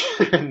 the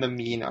archer and the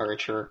mean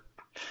archer.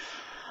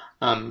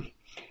 And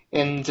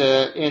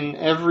in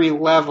every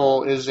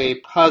level is a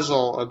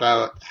puzzle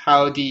about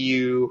how do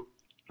you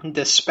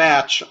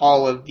dispatch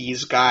all of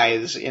these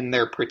guys in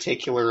their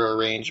particular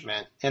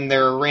arrangement. And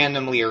they're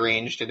randomly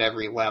arranged at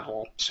every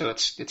level, so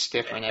it's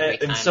different every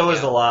time. And so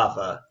is the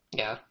lava.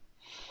 Yeah.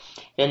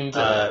 And...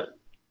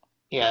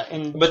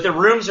 but the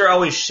rooms are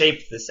always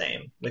shaped the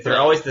same. Like, they're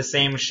always the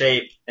same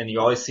shape, and you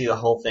always see the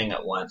whole thing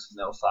at once with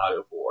no fog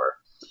of war.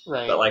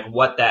 Right. But, like,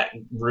 what that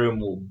room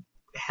will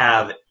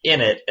have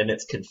in it and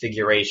its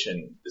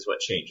configuration is what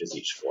changes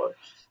each floor.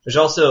 There's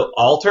also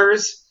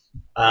altars,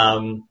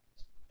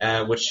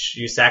 which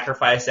you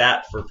sacrifice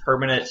at for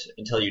permanent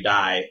until you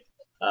die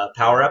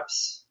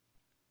power-ups.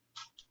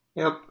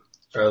 Yep.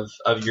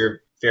 Of your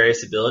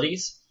various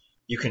abilities.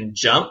 You can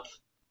jump.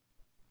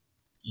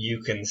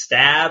 You can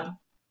stab.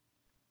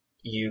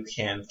 You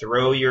can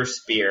throw your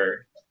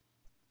spear,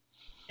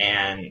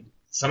 and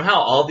somehow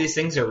all these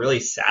things are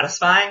really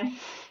satisfying,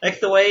 like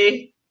the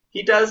way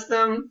he does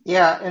them.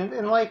 Yeah,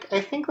 and like,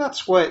 I think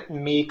that's what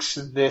makes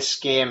this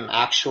game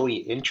actually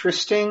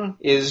interesting,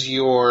 is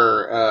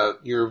your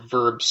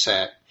verb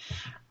set,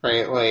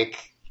 right? Like,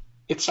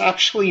 it's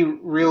actually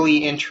really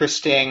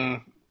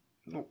interesting,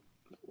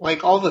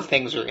 like, all the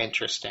things are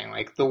interesting,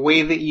 like, the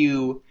way that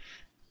you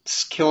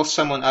kill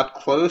someone up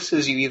close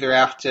is you either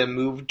have to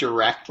move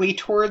directly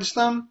towards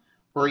them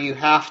or you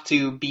have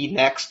to be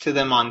next to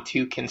them on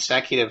 2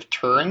 consecutive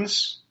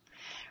turns,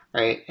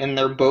 right? And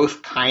they're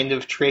both kind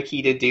of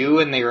tricky to do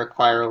and they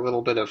require a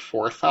little bit of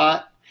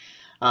forethought.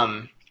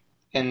 And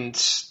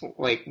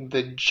like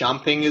the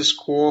jumping is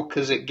cool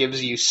because it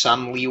gives you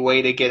some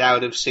leeway to get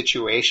out of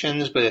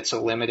situations, but it's a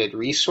limited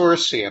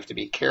resource, so you have to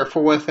be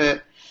careful with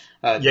it.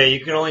 Yeah, you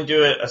can only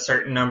do it a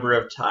certain number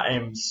of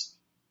times,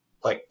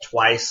 like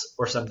twice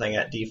or something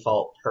at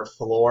default per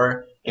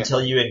floor.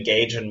 until you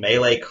engage in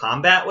melee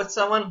combat with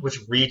someone, which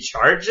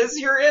recharges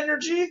your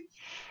energy.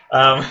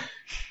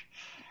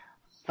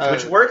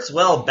 Which works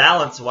well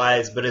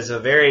balance-wise, but is a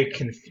very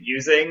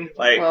confusing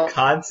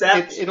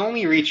concept. It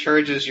only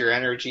recharges your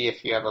energy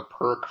if you have a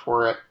perk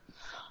for it.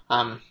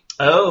 I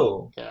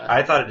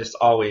thought it just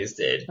always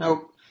did.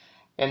 Nope.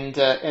 And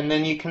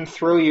then you can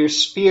throw your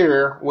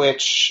spear,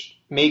 which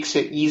makes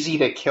it easy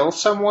to kill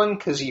someone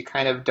because you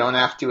kind of don't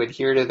have to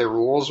adhere to the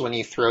rules when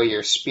you throw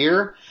your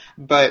spear.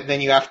 But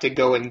then you have to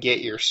go and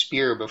get your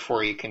spear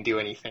before you can do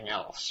anything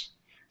else.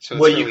 So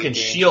well, you can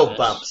shield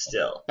bump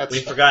still.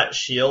 We forgot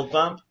shield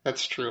bump.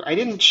 That's true. I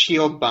didn't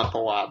shield bump a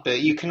lot, but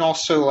you can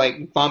also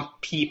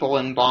bump people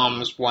and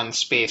bombs one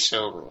space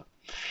over.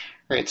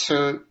 Right,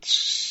 so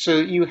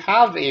you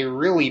have a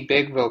really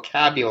big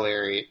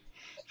vocabulary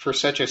for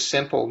such a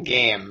simple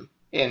game,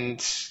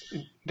 and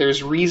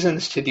there's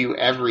reasons to do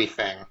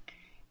everything.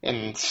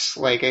 And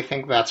I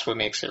think that's what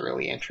makes it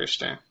really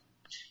interesting.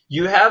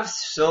 You have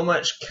so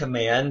much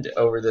command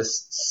over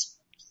this,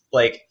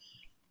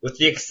 with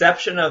the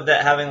exception of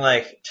that having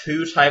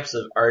two types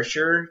of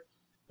archer,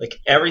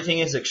 everything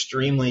is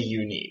extremely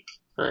unique.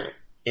 Right.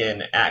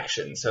 In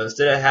action. So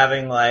instead of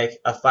having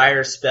a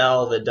fire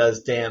spell that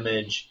does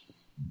damage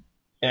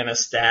and a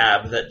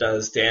stab that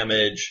does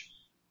damage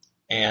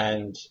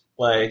and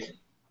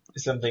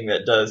something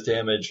that does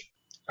damage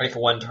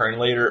one turn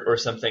later or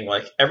something,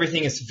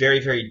 everything is very,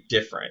 very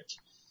different.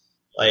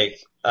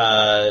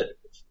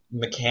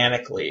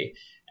 Mechanically.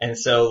 And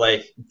so,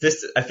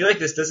 this, I feel like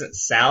this doesn't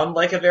sound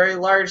like a very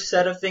large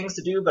set of things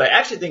to do, but I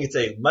actually think it's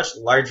a much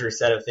larger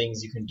set of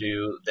things you can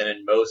do than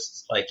in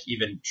most,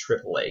 even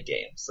AAA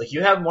games.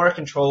 You have more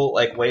control,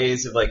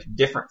 ways of,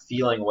 different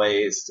feeling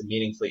ways to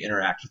meaningfully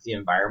interact with the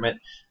environment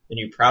than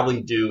you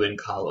probably do in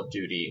Call of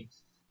Duty,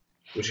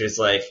 which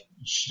is,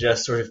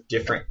 just sort of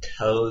different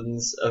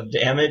tones of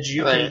damage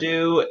you can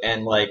do,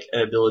 and,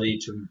 an ability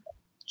to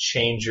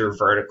change your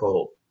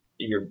vertical,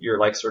 your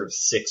sort of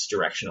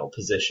six-directional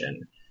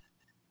position.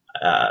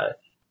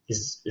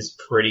 Is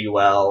pretty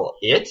well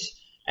it.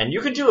 And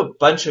you can do a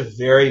bunch of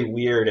very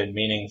weird and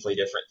meaningfully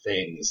different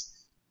things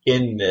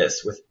in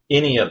this with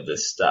any of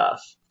this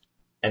stuff.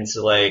 And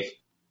so,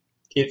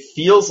 it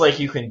feels like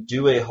you can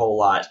do a whole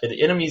lot. And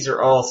the enemies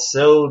are all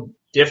so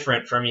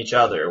different from each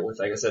other, with,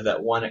 I said,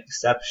 that one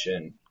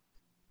exception.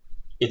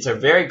 It's a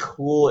very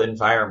cool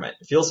environment.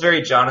 It feels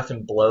very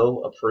Jonathan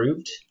Blow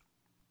approved.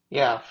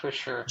 Yeah, for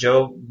sure.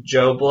 Joe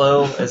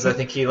Blow, as I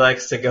think he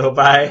likes to go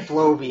by.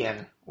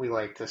 Blovian, we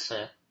like to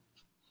say.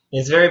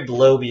 He's very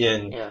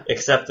Blovian,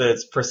 except that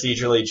it's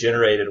procedurally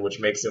generated, which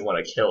makes him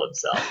want to kill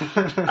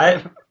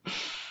himself.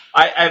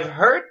 I've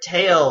heard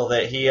tale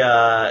that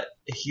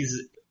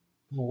he's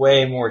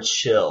way more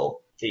chill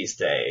these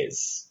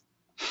days.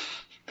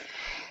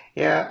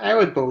 Yeah, I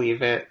would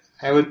believe it.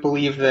 I would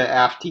believe that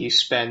after you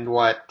spend,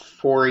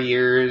 4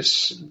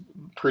 years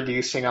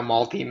producing a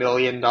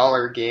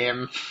multi-million-dollar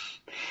game,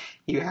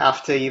 you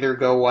have to either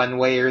go one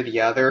way or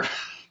the other.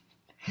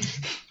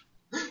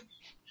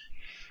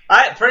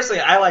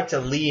 I like to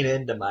lean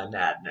into my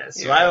madness.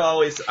 So I'm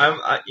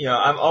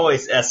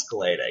always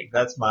escalating.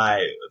 That's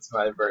my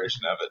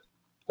version of it.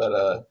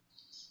 But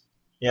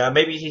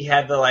maybe he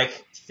had the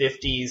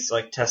 50s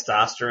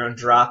testosterone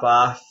drop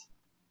off,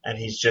 and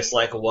he's just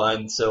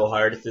won so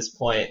hard at this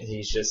point.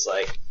 He's just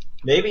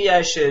maybe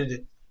I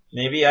should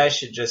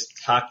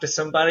just talk to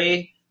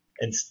somebody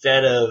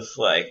instead of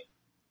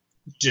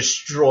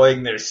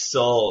destroying their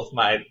soul with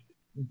my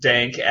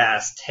dank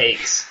ass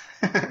takes.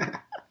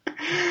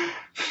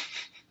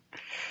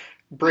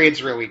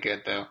 Braid's really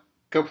good, though.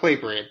 Go play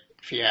Braid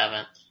if you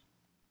haven't.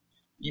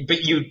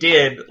 But you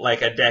did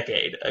a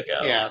decade ago.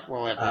 Yeah,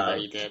 well,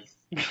 everybody did.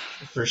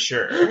 For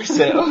sure.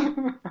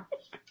 So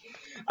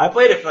I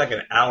played it for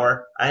an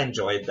hour. I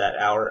enjoyed that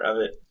hour of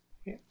it.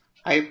 Yeah.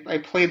 I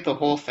played the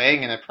whole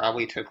thing, and it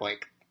probably took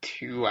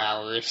 2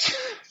 hours.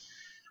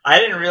 I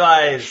didn't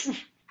realize.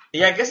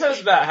 Yeah, I guess I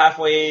was about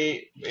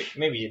halfway,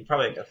 maybe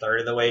probably a third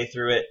of the way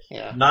through it.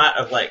 Yeah. Not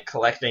of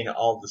collecting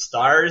all the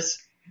stars,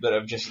 but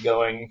of just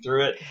going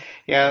through it.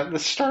 Yeah, the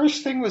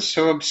stars thing was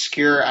so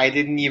obscure, I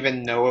didn't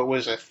even know it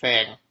was a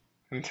thing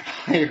until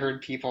I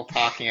heard people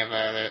talking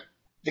about it.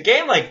 The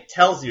game,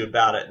 tells you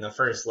about it in the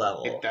first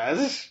level. It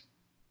does?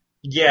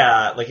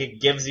 Yeah, it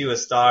gives you a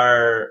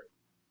star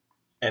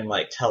and,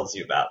 tells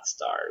you about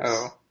stars.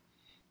 Oh.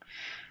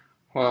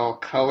 Well,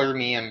 color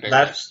me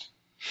embarrassed.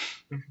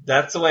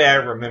 That's the way I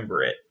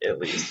remember it, at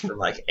least,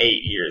 from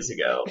 8 years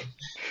ago.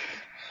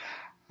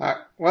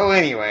 Well,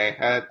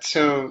 anyway,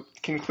 so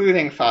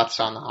concluding thoughts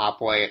on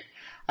Hoplite.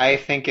 I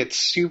think it's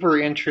super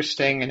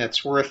interesting and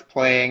it's worth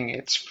playing.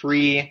 It's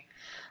free.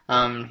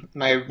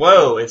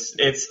 Whoa, it's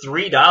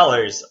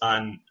 $3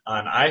 on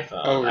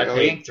iPhone. Oh,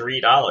 really? I paid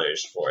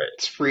 $3 for it.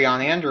 It's free on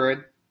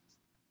Android.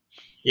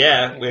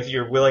 Yeah, if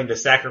you're willing to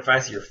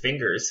sacrifice your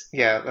fingers.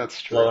 Yeah,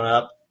 that's true. Blown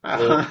up.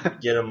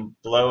 Get them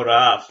blowed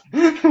off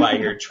by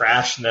your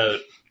Trash Note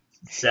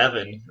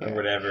 7 or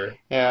whatever.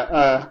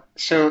 Yeah,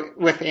 so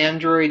with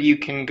Android you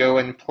can go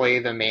and play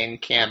the main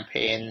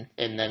campaign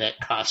and then it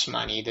costs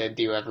money to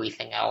do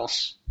everything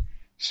else.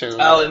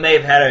 So, it may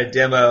have had a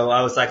demo.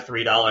 I was like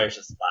 $3,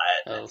 just buy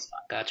it. Oh,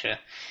 gotcha.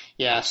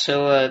 Yeah,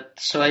 so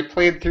I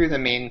played through the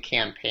main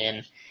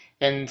campaign,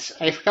 and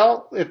I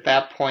felt at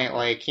that point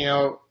like,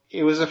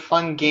 it was a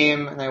fun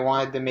game, and I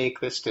wanted to make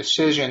this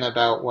decision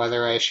about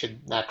whether I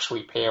should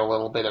actually pay a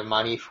little bit of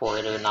money for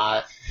it or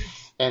not.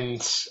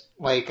 And,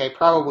 I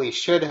probably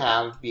should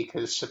have,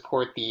 because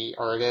support the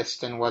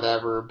artist and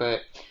whatever,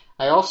 but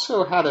I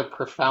also had a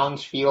profound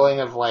feeling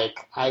of,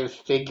 I've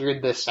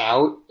figured this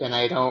out, and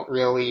I don't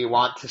really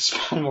want to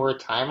spend more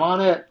time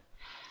on it.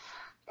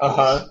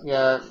 Uh-huh.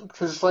 Yeah,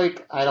 because,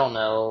 I don't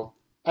know.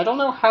 I don't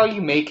know how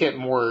you make it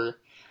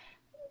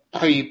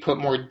how you put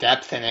more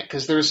depth in it,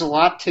 because there's a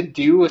lot to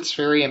do. It's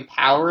very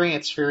empowering.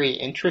 It's very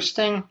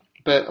interesting.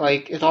 But,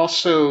 it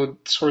also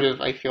sort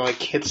of, I feel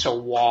like, hits a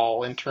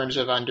wall in terms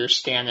of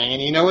understanding.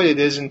 And you know what it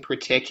is in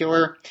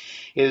particular?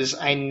 Is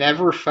I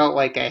never felt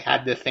like I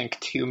had to think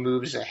 2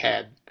 moves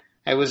ahead.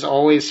 I was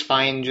always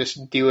fine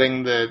just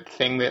doing the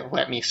thing that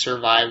let me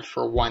survive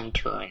for 1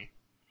 turn.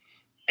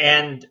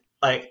 And,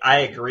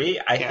 I agree.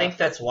 I think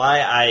that's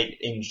why I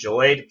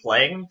enjoyed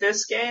playing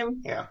this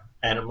game. Yeah.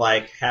 And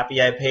I'm,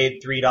 happy I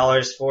paid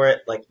 $3 for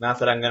it. Not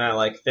that I'm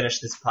gonna, finish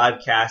this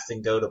podcast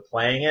and go to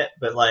playing it,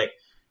 but,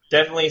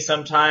 definitely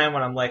sometime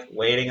when I'm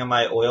waiting on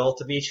my oil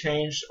to be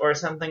changed or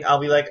something, I'll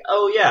be like,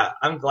 oh yeah,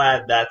 I'm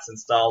glad that's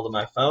installed on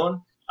my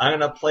phone. I'm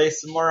gonna play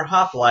some more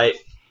Hoplite,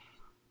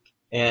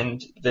 and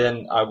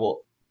then I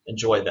will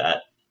enjoy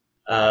that.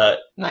 Nice.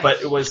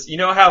 But it was,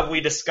 how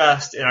we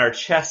discussed in our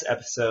chess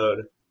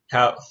episode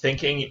how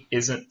thinking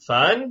isn't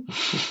fun?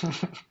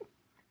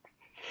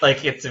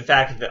 It's in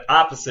fact the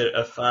opposite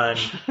of fun.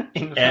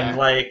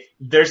 And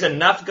there's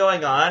enough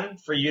going on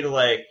for you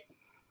to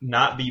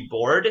not be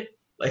bored.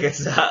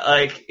 It's not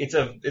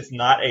it's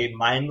not a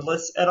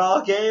mindless at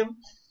all game,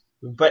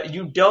 but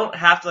you don't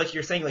have to,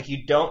 you're saying,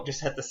 you don't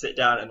just have to sit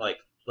down and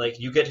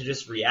you get to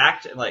just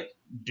react and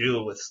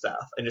do with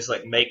stuff and just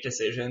make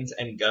decisions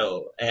and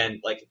go.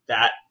 And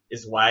that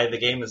is why the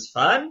game is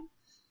fun.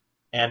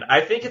 And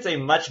I think it's a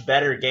much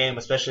better game,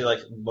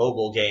 especially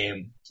mobile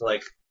game,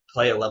 to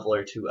play a level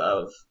or 2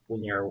 of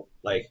when you're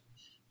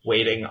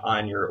waiting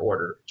on your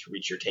order to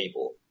reach your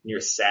table.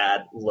 Your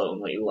sad,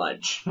 lonely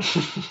lunch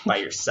by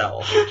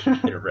yourself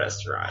in a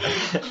restaurant.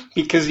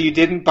 Because you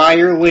didn't buy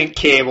your link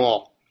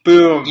cable.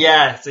 Boom.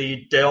 Yeah, so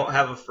you don't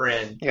have a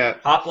friend. Yeah.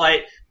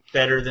 Hoplite,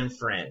 better than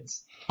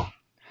Friends.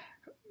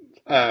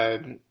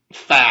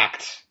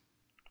 Fact.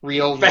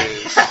 Real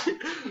news.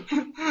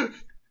 I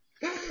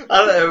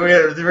don't know, we're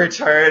going to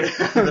return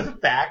the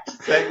fact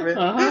segment.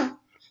 Uh-huh.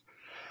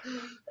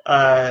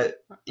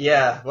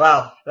 Yeah,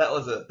 wow, that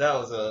was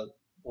a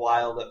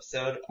wild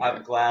episode.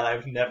 I'm glad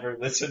I've never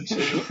listened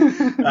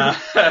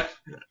to.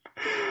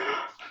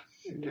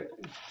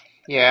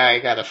 Yeah, I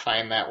gotta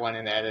find that one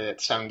and edit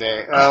it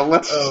someday.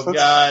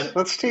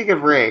 Let's take a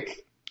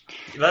break.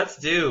 Let's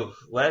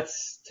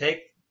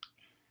take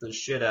the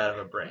shit out of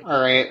a break.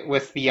 Alright,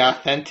 with the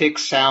authentic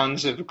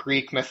sounds of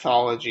Greek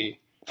mythology.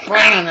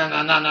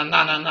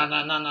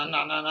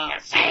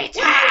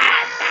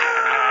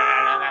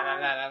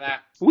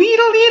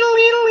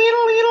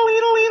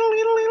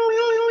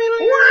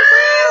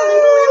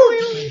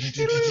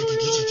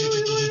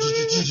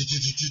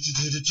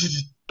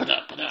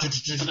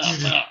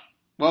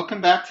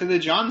 Welcome back to the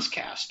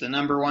Jawnzcast, the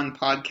 #1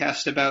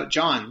 podcast about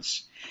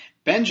Jawnz.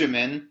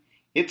 Benjamin,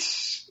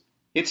 it's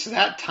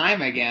that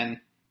time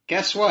again.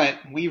 Guess what?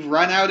 We've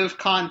run out of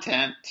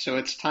content, so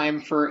it's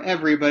time for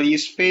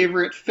everybody's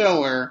favorite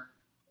filler,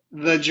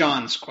 the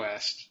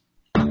Jawnzquest.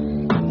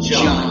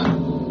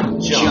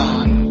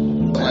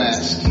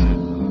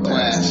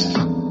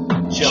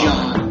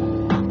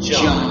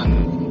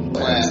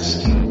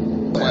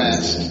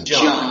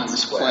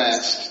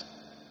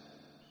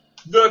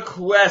 The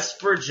quest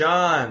for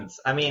Jawnz.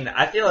 I mean,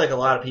 I feel like a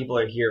lot of people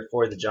are here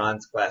for the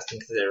Jawnzquest and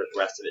consider the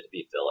rest of it to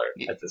be filler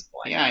at this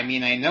point. Yeah, I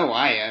mean, I know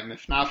I am.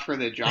 If not for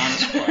the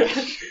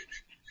Jawnzquest,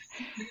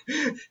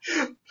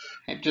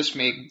 I'd just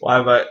make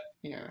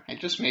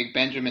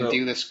Benjamin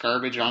do this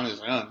garbage on his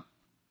own.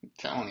 I'm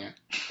telling you.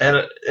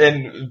 And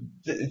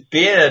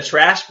being a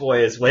trash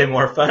boy is way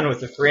more fun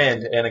with a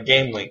friend and a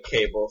game link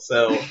cable,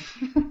 so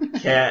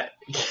can't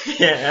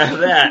have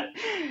that.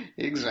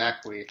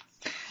 Exactly.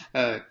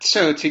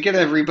 So to get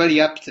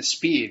everybody up to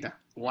speed,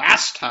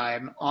 last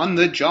time on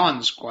the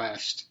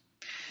Jawnzquest,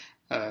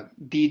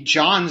 the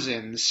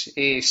Jawnzins,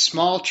 a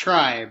small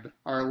tribe,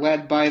 are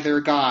led by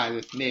their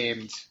god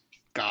named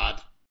God.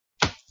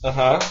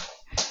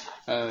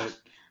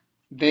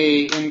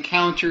 They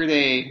encountered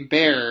a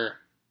bear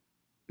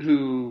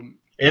who...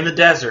 In the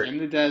desert.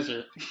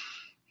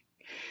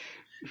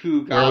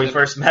 Where we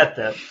first met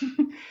them.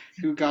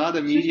 Who God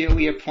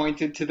immediately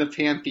appointed to the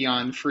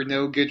Pantheon for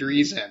no good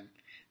reason.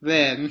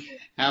 Then,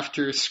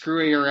 after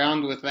screwing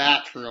around with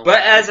that for a while...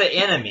 But as an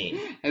enemy.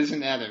 As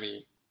an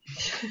enemy.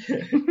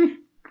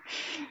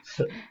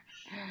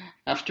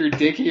 After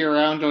dicking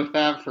around with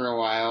that for a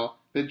while,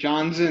 the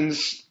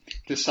Jawnzins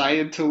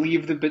decided to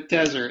leave the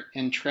desert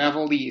and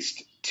travel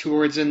east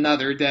towards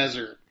another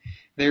desert.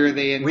 There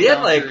they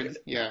encountered...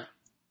 We had,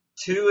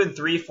 2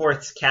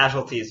 3/4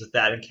 casualties with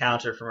that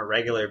encounter from a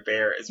regular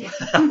bear as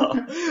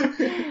well.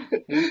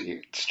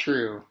 It's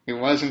true. It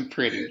wasn't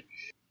pretty.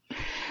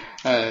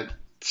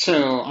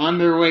 So, on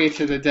their way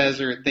to the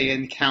desert, they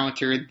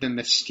encountered the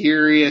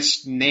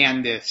mysterious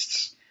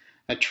Nandists,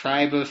 a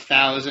tribe of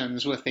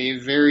thousands with a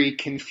very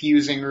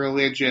confusing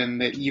religion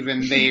that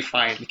even they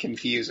find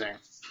confusing.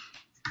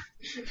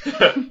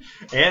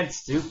 And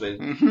stupid.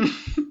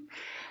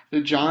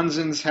 The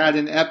Jawnzans had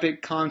an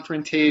epic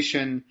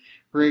confrontation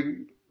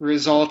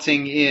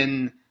resulting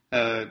in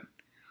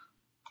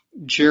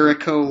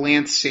Jericho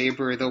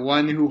Lance-Saber, the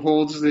one who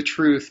holds the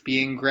truth,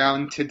 being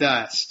ground to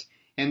dust,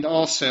 and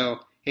also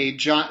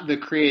the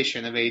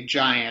creation of a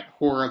giant,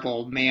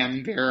 horrible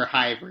man-bear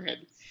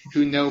hybrid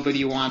who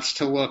nobody wants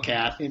to look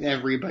at and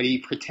everybody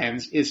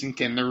pretends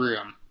isn't in the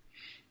room.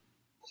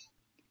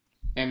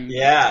 And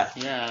yeah.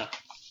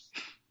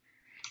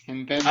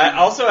 And then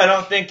I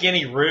don't think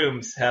any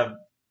rooms have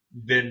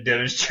been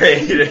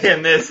demonstrated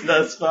in this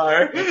thus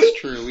far. That's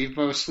true. We've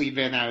mostly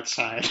been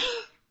outside.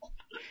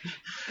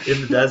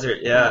 In the desert,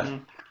 yeah.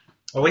 Mm-hmm.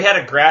 Well, we had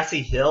a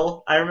grassy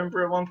hill, I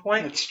remember, at one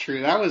point. That's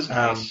true. That was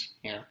nice.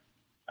 Yeah.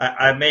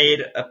 I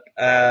made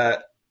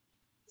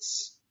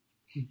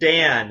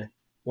Dan,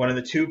 one of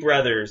the two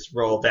brothers,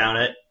 roll down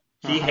it.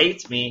 He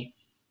hates me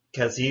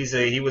because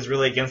he was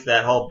really against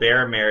that whole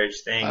bear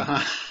marriage thing.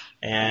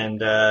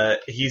 And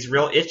he's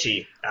real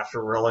itchy after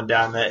rolling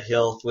down that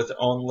hill with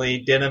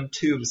only denim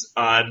tubes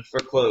on for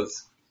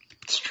clothes.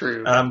 It's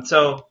true.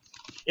 So,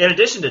 in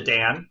addition to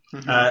Dan,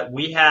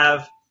 we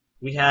had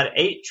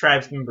 8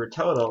 tribes member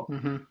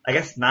total. I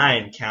guess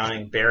 9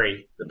 counting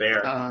Barry the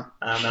bear.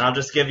 And I'll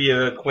just give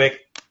you a quick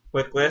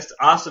list.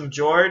 Awesome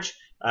George.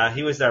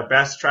 He was our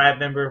best tribe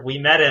member. We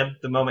met him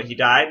the moment he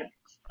died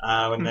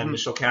in the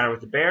initial encounter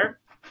with the bear.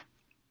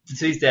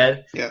 So he's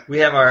dead. Yeah. We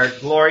have our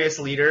glorious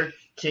leader,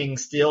 King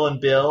Steel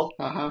and Bill,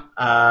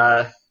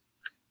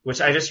 which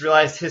I just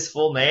realized his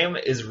full name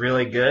is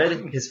really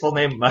good. His full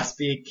name must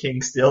be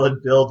King Steel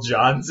and Bill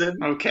Johnson.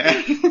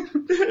 Okay.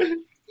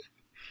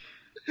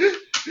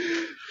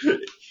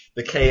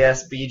 The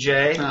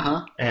KSBJ.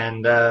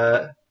 And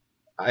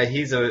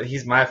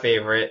he's my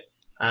favorite.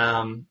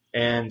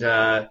 And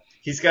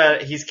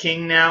he's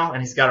king now,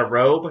 and he's got a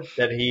robe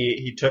that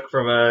he took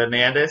from a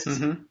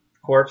Nandist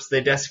corpse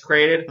they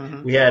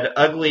desecrated. We had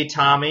Ugly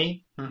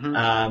Tommy.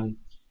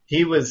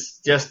 He was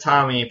just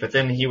Tommy, but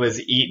then he was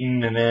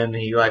eaten, and then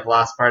he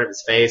lost part of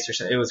his face or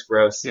something. It was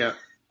gross. Yeah.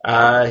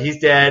 He's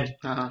dead.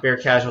 Bear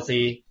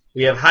casualty.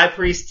 We have High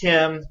Priest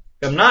Tim.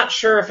 I'm not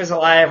sure if he's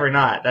alive or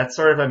not. That's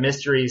sort of a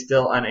mystery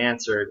still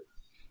unanswered.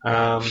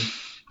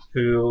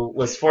 Who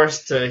was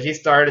forced to, he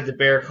started the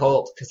bear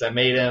cult because I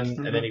made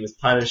him, and then he was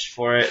punished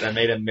for it, and I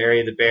made him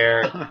marry the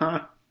bear.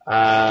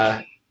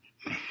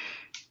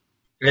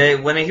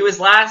 When he was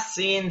last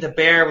seen, the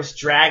bear was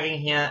dragging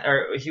him,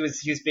 or he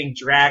was being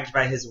dragged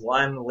by his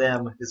one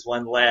limb, his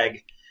one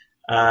leg,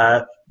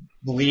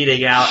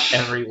 bleeding out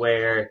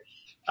everywhere,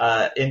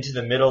 into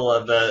the middle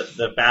of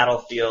the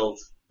battlefield,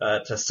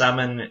 to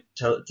summon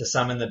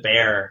the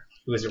bear,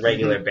 who was a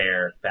regular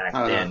bear back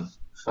then,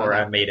 before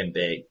I made him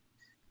big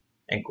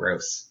and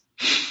gross.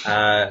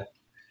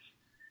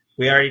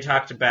 We already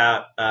talked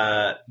about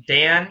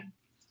Dan.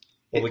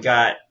 Well, we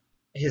got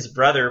his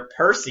brother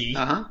Percy,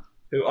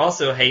 who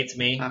also hates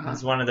me.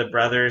 He's one of the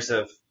brothers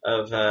of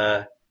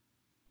the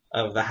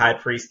High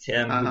Priest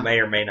Tim, who may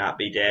or may not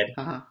be dead.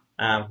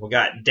 We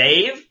got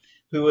Dave,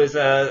 who is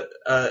a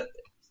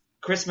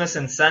Christmas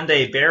and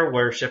Sunday bear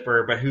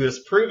worshiper, but who was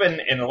proven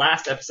in the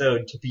last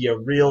episode to be a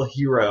real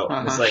hero.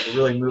 He's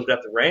really moved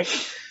up the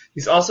ranks.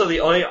 He's also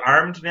the only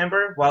armed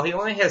member. While he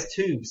only has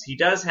tubes, he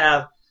does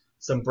have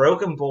some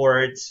broken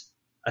boards,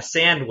 a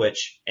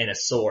sandwich, and a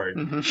sword.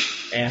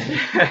 And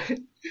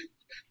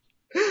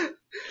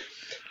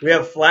we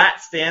have Flat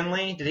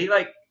Stanley.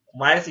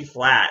 Why is he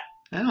flat?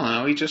 I don't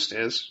know. He just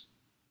is.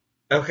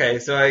 Okay,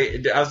 so I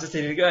was just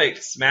thinking to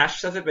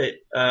smash something, but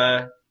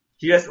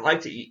he doesn't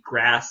like to eat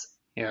grass.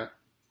 Yeah.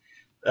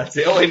 That's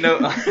the only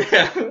note.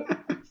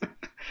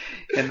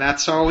 And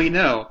that's all we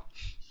know.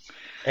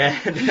 And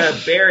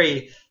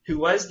Barry, who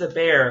was the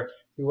bear,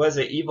 who was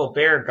an evil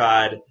bear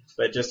god,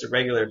 but just a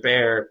regular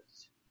bear.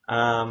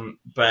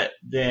 But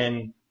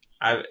then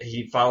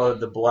he followed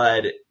the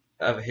blood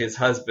of his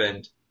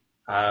husband,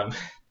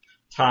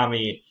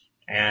 Tommy,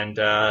 and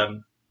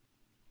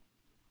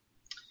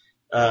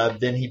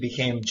then he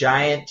became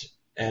giant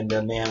and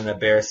a man in a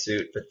bear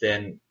suit, but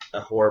then a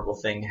horrible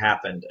thing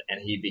happened,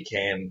 and he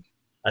became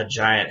a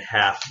giant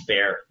half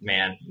bear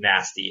man,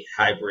 nasty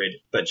hybrid,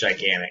 but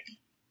gigantic.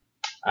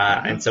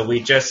 And so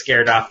we just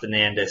scared off the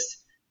Nandist,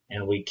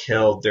 and we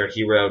killed their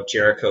hero,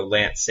 Jericho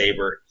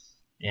Lance-Saber,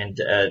 and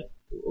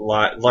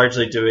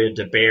largely due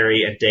to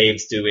Barry and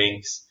Dave's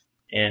doings,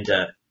 and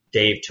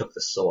Dave took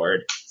the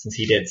sword, since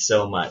he did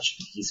so much.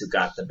 He's who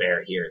got the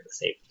bear here to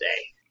save the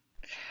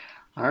day.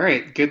 All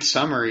right, good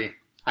summary.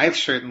 I've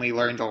certainly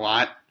learned a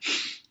lot.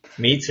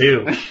 Me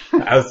too.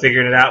 I was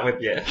figuring it out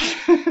with you.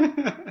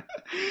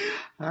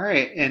 All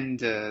right,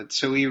 and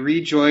so we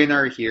rejoin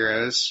our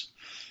heroes.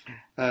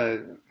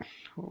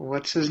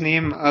 what's his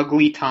name?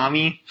 Ugly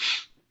Tommy?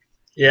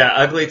 Yeah,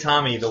 Ugly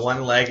Tommy, the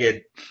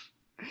one-legged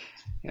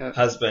Yep.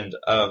 husband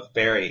of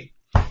Barry.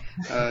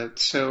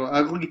 So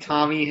Ugly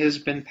Tommy has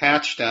been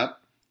patched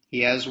up.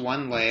 He has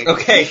one leg.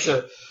 Okay,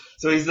 so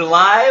he's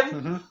alive.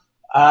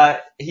 Mm-hmm.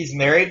 He's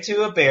married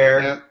to a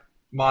bear. Yep.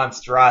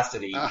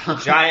 Monstrosity, a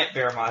giant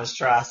bear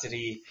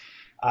monstrosity.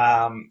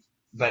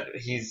 But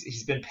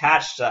he's been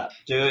patched up.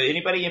 Do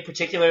anybody in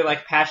particular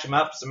like patch him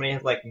up? Somebody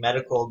have like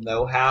medical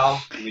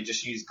know-how? Do we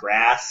just use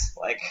grass?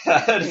 Like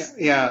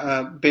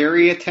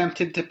Barry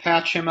attempted to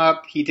patch him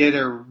up. He did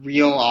a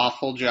real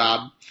awful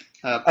job.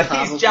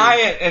 He's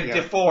giant and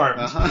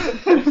deformed.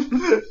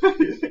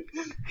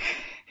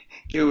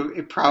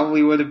 It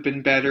probably would have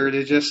been better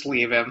to just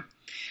leave him.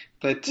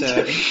 But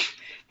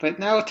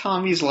now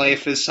Tommy's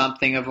life is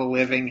something of a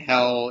living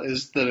hell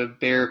as the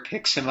bear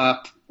picks him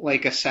up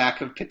like a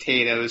sack of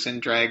potatoes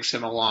and drags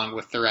him along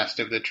with the rest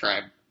of the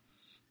tribe.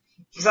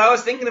 Because I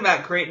was thinking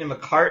about creating him a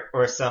cart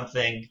or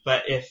something,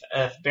 but if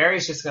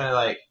Barry's just gonna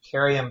like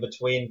carry him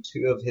between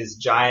two of his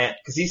giant,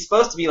 because he's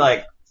supposed to be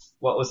like,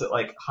 what was it,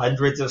 like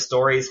hundreds of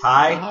stories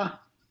high?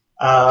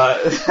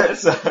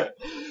 So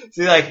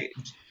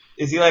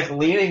is he like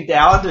leaning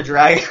down to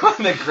drag him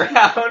on the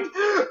ground,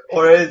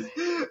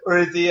 or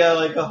is he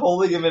like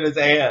holding him in his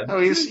hand? Oh,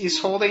 he's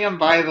holding him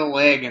by the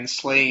leg and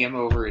slaying him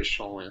over his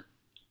shoulder.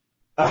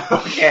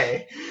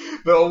 Okay,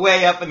 but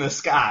way up in the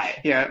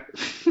sky. Yeah.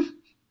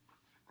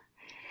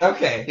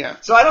 Okay. Yeah.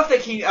 So I don't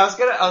think I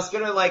was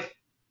gonna like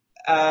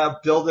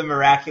build a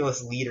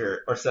miraculous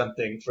leader or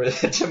something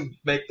to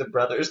make the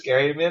brothers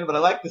carry him in, but I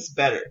like this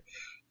better.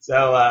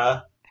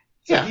 So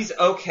he's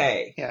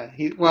okay. Yeah.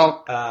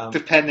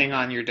 Depending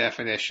on your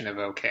definition of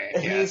okay.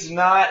 He's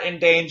not in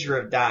danger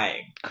of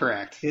dying.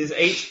 Correct. His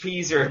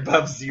HPs are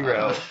above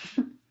 0.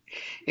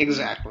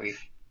 Exactly.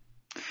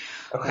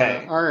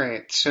 Okay. All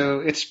right.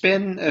 So it's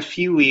been a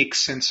few weeks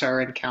since our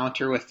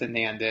encounter with the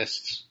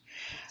Nandists.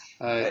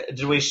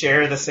 Did we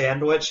share the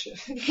sandwich?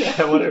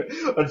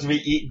 Or did we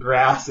eat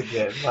grass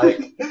again?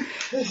 Like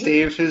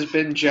Dave has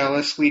been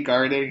jealously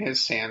guarding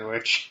his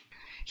sandwich.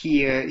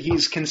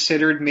 He's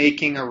considered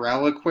making a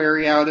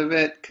reliquary out of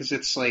it because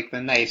it's like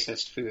the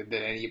nicest food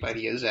that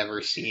anybody has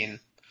ever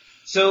seen.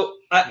 So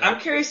I'm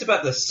curious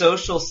about the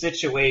social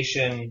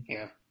situation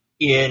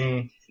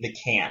in the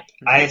camp.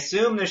 Mm-hmm. I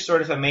assume there's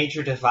sort of a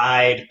major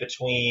divide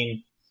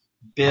between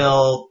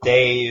Bill,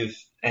 Dave,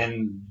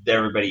 and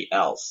everybody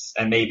else,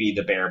 and maybe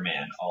the Bear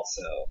Man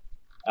also.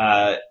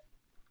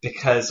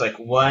 Because like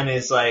one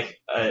is like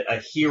a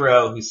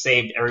hero who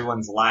saved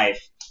everyone's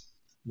life.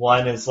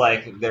 One is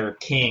like their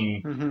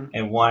king, mm-hmm.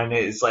 and one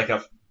is like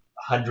a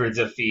hundreds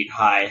of feet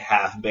high,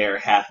 half bear,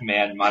 half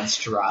man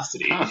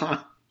monstrosity. And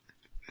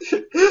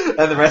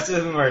the rest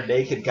of them are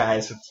naked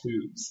guys with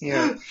tubes.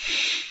 Yeah.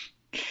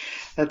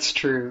 That's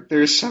true.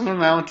 There's some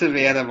amount of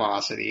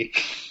animosity.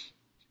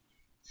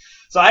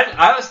 So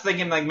I was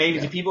thinking like maybe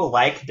do people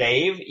like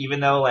Dave, even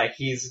though like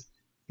he's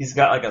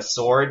got like a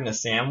sword and a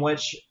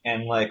sandwich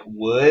and like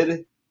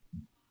wood,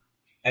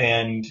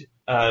 and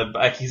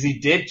because he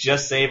did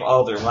just save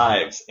all their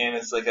lives and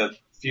it's like a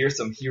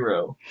fearsome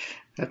hero.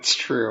 That's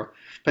true,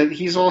 but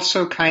he's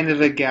also kind of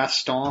a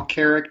Gaston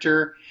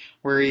character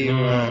where you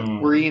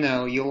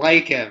you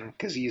like him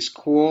because he's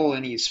cool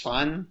and he's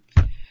fun,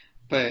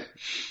 but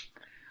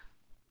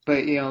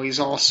he's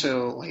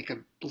also like a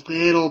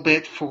little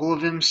bit full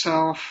of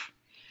himself.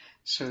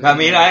 So I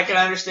mean, I can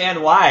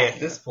understand why at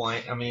this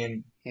point. I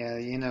mean,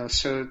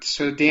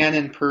 so Dan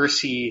and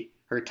Percy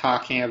are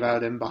talking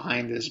about him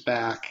behind his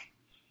back,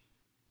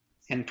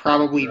 and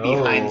probably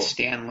behind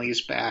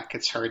Stanley's back.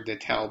 It's hard to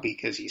tell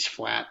because he's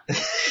flat.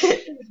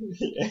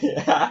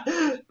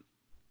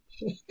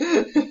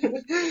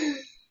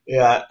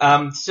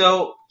 Yeah.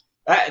 So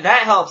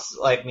that helps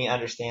like me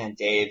understand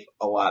Dave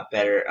a lot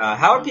better.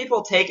 How are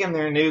people taking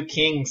their new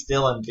king,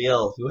 Still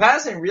Bill, who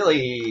hasn't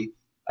really?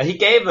 He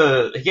gave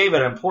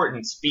an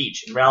important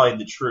speech and rallied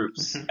the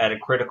troops mm-hmm. at a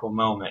critical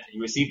moment.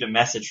 He received a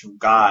message from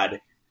God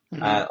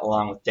mm-hmm.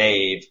 Along with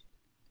Dave.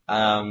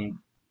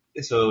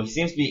 So he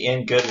seems to be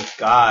in good with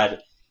God,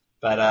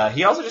 but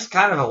he also just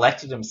kind of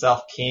elected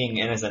himself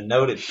king and is a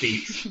noted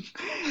thief.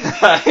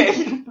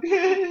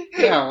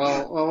 Yeah,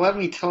 well, let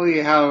me tell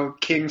you how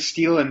King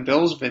Steel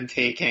Bill's been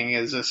taking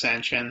his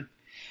ascension.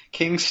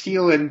 King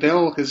Steel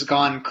Bill has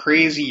gone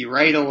crazy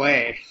right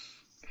away.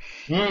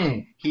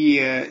 He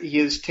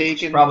has taken.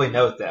 Should probably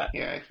note that.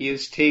 Yeah, he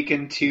has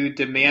taken to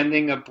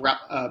demanding a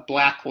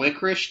black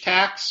licorice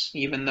tax,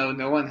 even though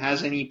no one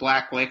has any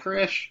black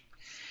licorice,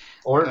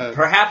 or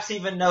perhaps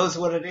even knows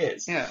what it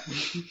is. Yeah,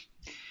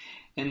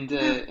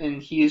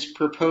 and he is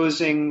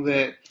proposing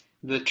that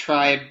the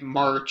tribe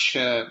march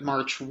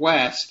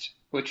west,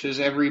 which, as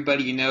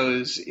everybody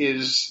knows,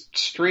 is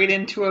straight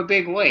into a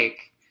big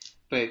lake.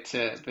 But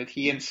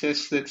he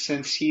insists that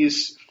since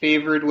he's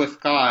favored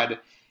with God,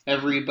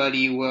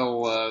 everybody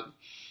will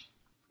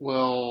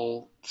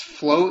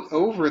float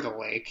over the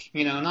lake.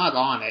 Not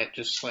on it,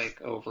 just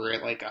like over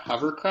it, like a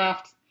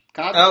hovercraft.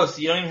 Oh,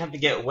 so you don't even have to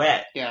get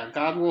wet. Yeah,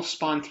 God will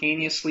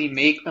spontaneously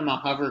make them a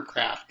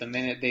hovercraft the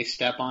minute they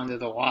step onto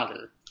the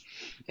water.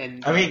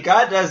 And I mean,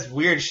 God does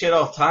weird shit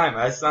all the time.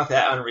 It's not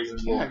that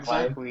unreasonable. Yeah,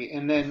 exactly.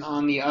 And then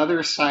on the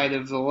other side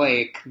of the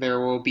lake, there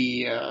will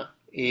be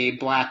a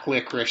black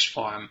licorice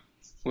farm,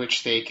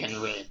 which they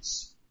can raid.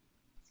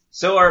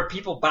 So are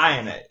people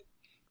buying it?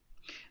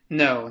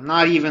 No,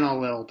 not even a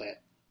little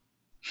bit.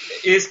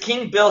 Is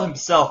King Bill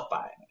himself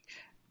buying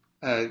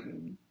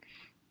it?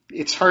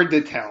 It's hard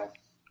to tell.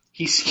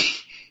 He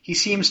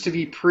seems to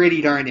be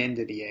pretty darn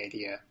into the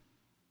idea.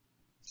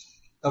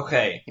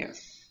 Okay. Yeah.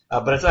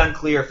 But it's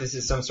unclear if this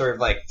is some sort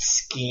of like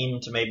scheme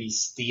to maybe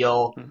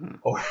steal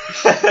or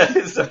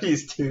some of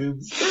these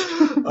tubes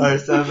or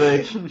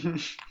something.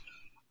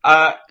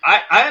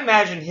 I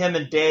imagine him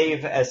and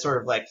Dave as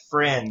sort of like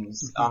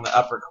friends on the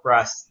upper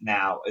crust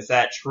now. Is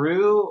that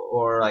true?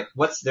 Or like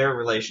what's their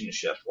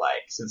relationship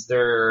like since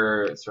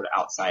they're sort of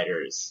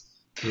outsiders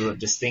who have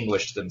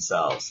distinguished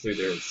themselves through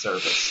their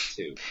service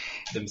to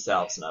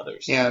themselves and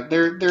others? Yeah,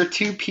 they're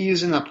two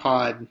peas in a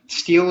pod.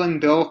 Steelin'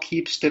 Bill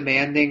keeps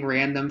demanding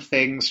random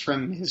things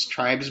from his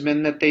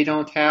tribesmen that they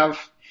don't have,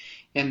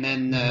 and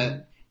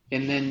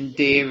then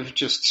Dave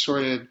just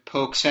sort of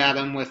pokes at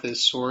him with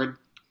his sword.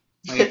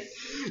 Like,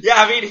 yeah,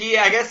 I mean,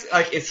 I guess,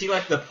 like, is he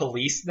like the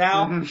police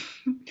now?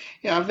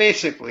 Yeah,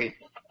 basically.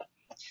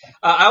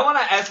 I want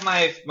to, as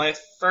my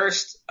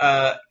first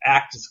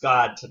act as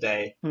God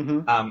today,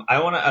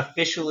 I want to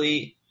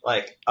officially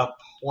like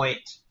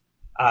appoint.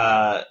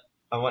 I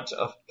want to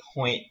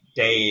appoint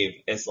Dave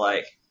as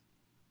like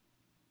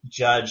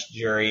judge,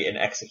 jury, and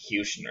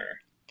executioner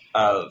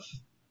of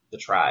the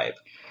tribe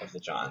of the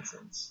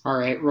Johnsons. All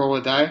right, roll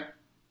a die.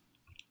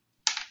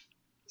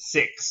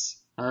 6.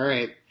 All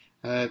right.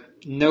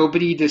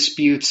 Nobody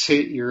disputes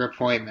your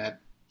appointment.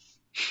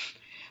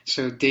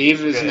 So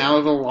Dave is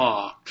now the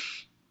law.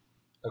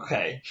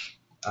 Okay.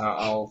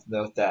 I'll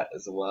note that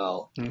as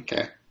well.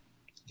 Okay.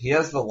 He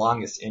has the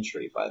longest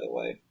entry, by the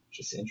way,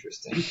 which is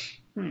interesting.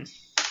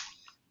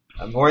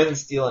 More than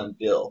Steelin'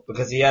 Bill,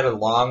 because he had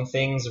long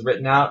things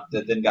written out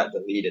that then got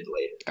deleted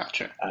later.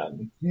 Gotcha.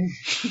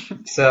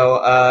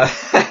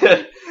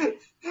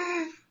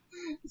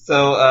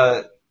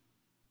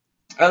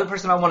 Other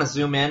person I want to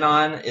zoom in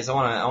on is I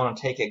want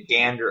to take a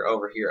gander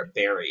over here at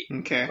Barry.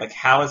 Okay. Like,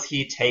 how is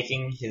he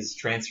taking his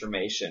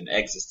transformation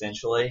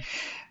existentially?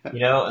 You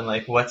know, and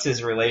like, what's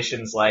his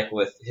relations like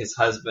with his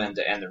husband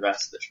and the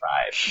rest of the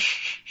tribe?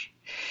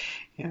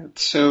 Yeah.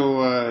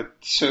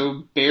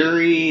 So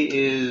Barry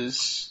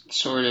is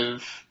sort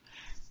of.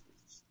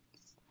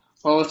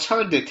 Well, it's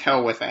hard to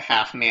tell with a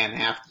half man,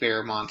 half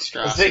bear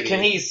monstrosity.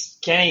 Can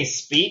he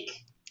speak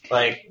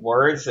like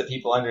words that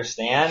people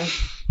understand?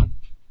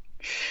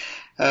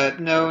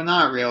 No,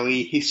 not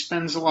really. He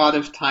spends a lot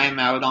of time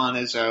out on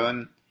his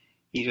own.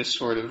 He just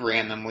sort of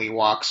randomly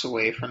walks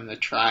away from the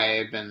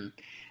tribe and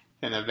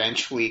then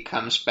eventually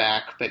comes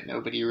back, but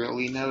nobody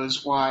really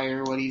knows why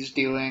or what he's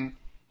doing.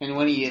 And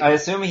when I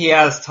assume he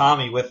has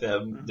Tommy with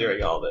him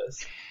during all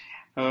this.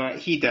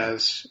 He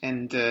does,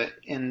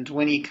 and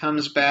when he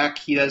comes back,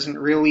 he doesn't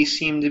really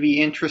seem to be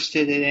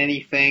interested in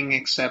anything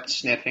except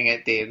sniffing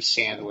at Dave's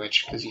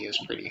sandwich because he is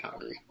pretty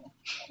hungry.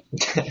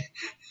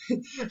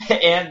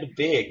 And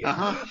big.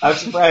 I'm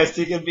surprised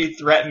he can be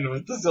threatened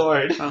with the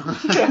sword.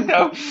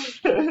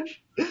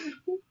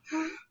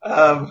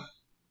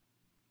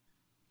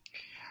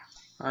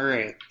 All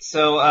right.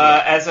 So,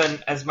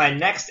 as my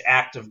next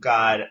act of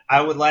God,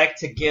 I would like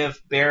to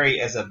give Barry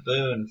as a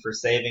boon for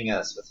saving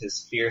us with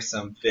his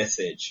fearsome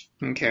visage.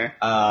 Okay.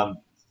 A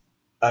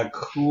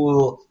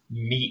cool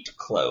meat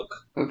cloak.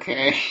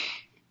 Okay.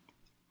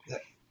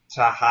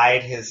 To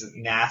hide his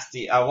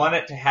nasty. I want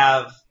it to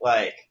have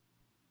like.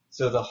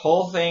 So the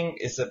whole thing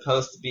is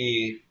supposed to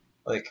be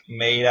like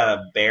made out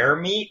of bear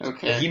meat.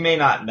 Okay. He may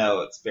not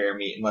know it's bear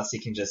meat unless he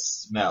can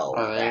just smell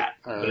that.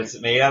 All but it's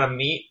made out of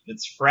meat.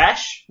 It's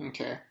fresh.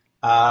 Okay.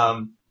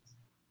 And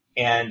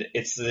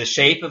it's the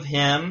shape of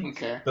him.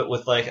 Okay. But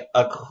with like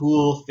a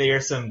cool,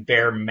 fearsome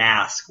bear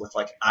mask with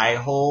like eye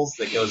holes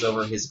that goes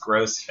over his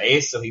gross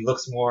face, so he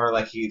looks more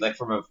like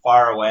from a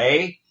far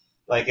away.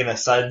 Like in a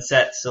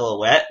sunset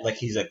silhouette, like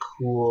he's a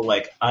cool,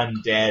 like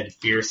undead,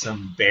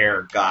 fearsome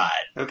bear god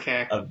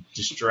of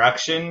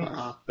destruction.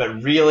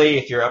 But really,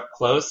 if you're up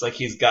close, like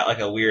he's got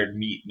like a weird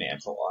meat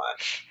mantle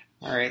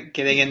on. All right,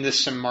 getting into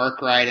some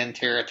Mark Ryden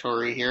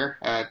territory here.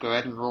 Go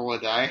ahead and roll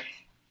a die.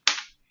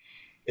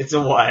 It's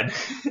a 1.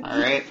 All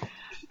right.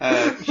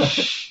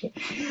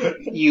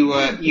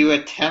 You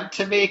attempt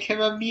to make him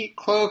a meat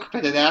cloak,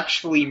 but it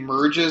actually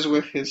merges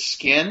with his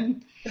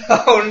skin.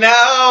 Oh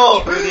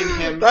no!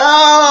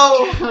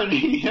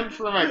 Turning him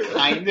from a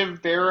kind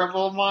of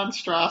bearable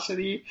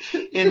monstrosity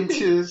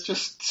into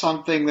just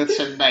something that's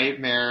a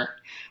nightmare.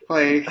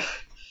 Like,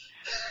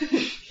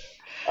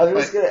 I'm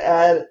just gonna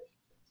add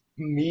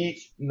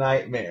meat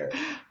nightmare.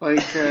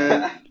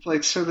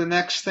 So the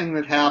next thing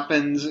that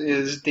happens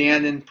is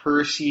Dan and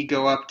Percy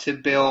go up to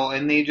Bill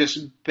and they just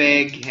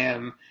beg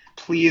him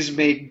please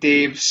make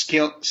Dave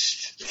slay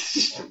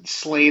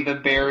the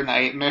bear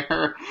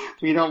nightmare.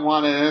 We don't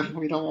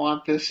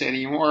want this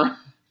anymore.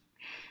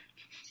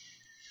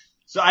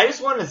 So I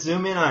just want to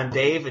zoom in on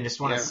Dave and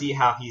just want to see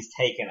how he's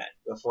taken it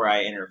before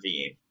I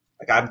intervene.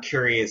 Like, I'm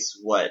curious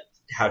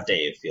how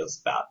Dave feels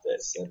about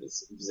this and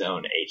his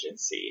own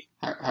agency.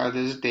 How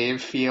does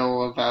Dave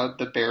feel about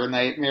the bear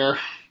nightmare?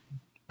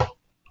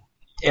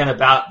 And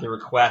about the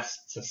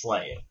request to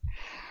slay it.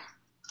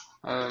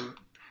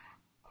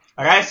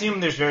 I assume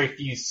there's very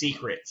few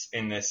secrets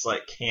in this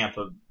camp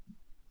of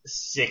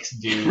 6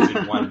 dudes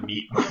and 1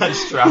 meat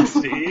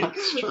monstrosity.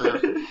 That's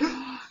true.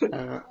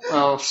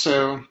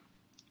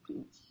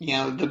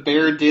 The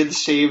bear did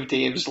save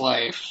Dave's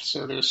life,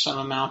 so there's some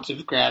amount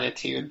of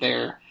gratitude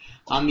there.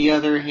 On the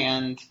other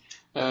hand,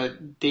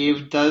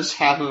 Dave does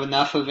have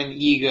enough of an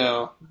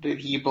ego that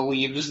he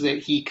believes that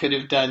he could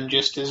have done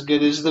just as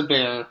good as the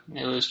bear.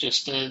 It was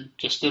just a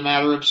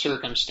matter of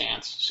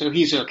circumstance, so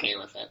he's okay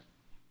with it.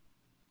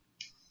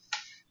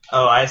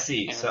 Oh, I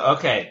see. Yeah. So,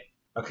 okay,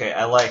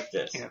 I like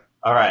this. Yeah.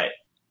 All right.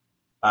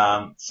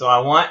 So I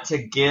want to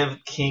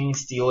give King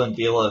Steel and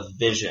Beale a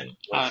vision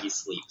when he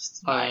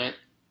sleeps tonight. All right.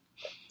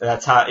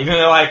 That's how, even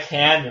though I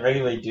can and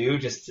regularly do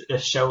just to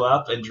show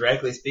up and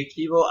directly speak to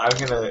people, I'm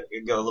going to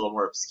go a little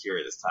more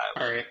obscure this time.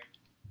 All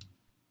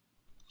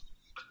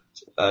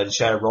right.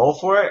 Should I roll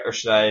for it, or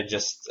should I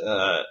just,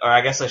 or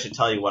I guess I should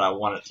tell you what I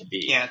want it to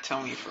be. Yeah,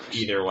 tell me first.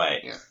 Either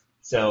way. Yeah.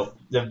 So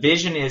the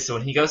vision is, so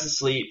when he goes to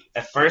sleep,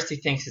 at first he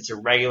thinks it's a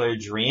regular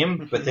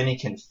dream, but then he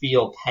can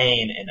feel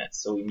pain in it,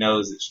 so he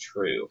knows it's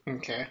true.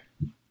 Okay.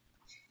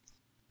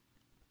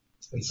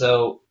 And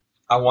so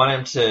I want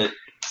him to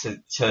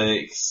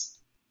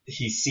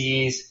he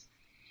sees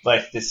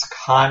this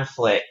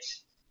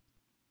conflict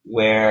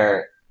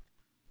where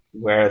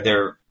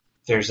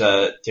there's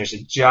a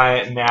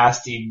giant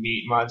nasty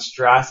meat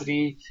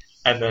monstrosity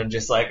and then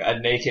just a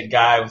naked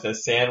guy with a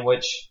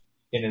sandwich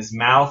in his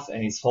mouth,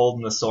 and he's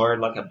holding the sword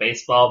like a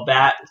baseball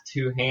bat with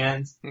 2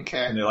 hands.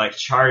 Okay. And they're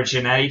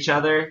charging at each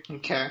other.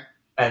 Okay.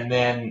 And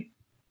then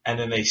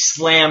they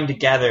slam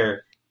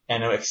together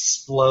and it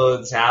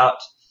explodes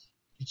out,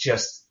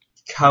 just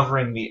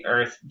covering the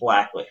earth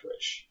black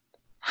licorice.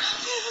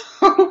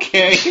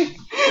 Okay.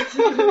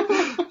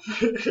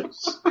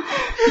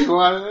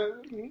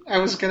 I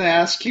was going to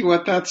ask you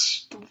what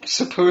that's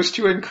supposed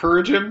to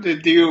encourage him to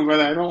do, but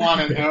I don't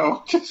want to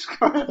know. Just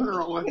go ahead and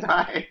roll a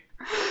die.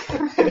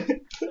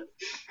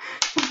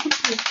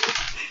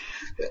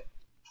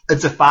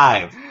 It's a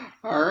 5.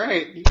 All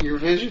right, your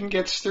vision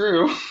gets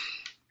through.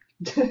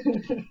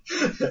 Did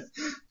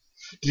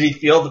he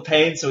feel the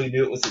pain so he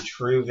knew it was a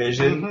true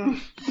vision?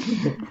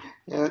 Mm-hmm.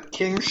 Yeah,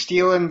 King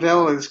Steel and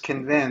Bill is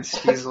convinced.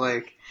 He's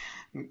like,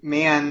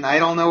 man, I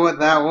don't know what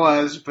that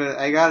was, but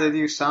I got to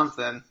do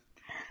something.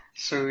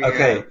 So yeah.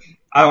 Okay,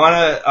 I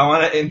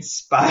want to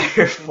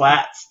inspire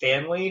Flat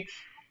Stanley.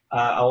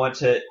 I want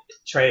to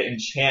try to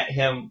enchant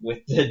him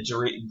with the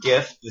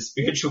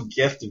spiritual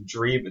gift of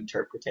dream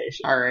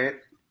interpretation. All right.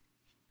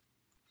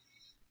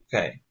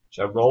 Okay,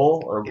 should I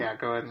roll or? Yeah,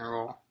 go ahead and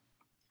roll.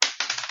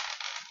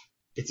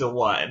 It's a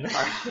 1.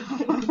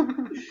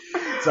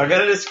 So I'm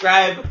going to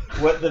describe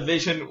what the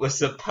vision was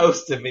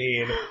supposed to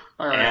mean.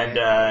 All right.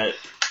 And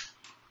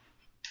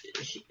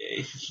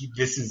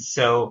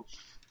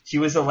he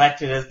was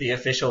elected as the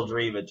official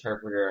dream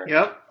interpreter.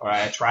 Yep. Or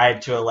I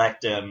tried to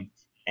elect him.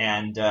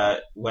 And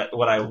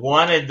what I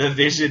wanted the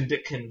vision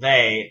to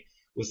convey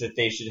was that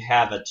they should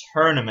have a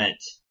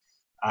tournament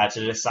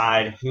to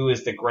decide who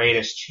is the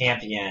greatest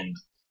champion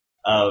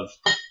of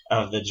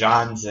the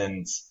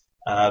Jawnzans.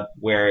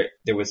 Where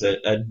there was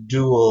a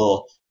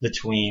duel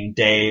between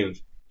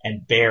Dave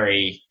and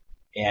Barry,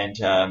 and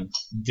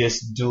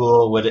this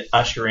duel would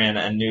usher in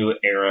a new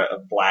era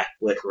of black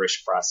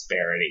licorice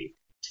prosperity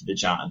to the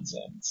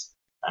Jawnzans.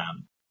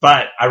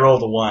 But I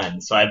rolled a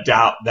 1, so I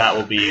doubt that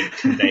will be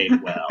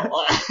conveyed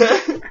well.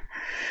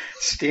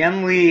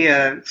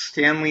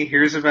 Stanley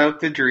hears about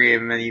the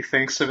dream, and he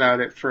thinks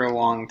about it for a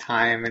long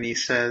time, and he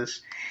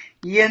says,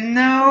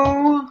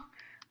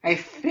 I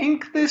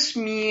think this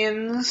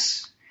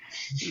means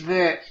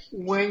that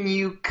when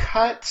you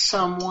cut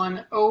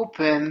someone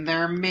open,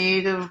 they're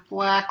made of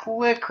black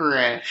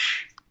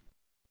licorice.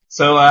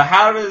 So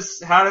how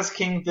does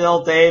King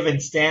Bill, Dave,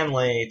 and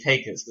Stanley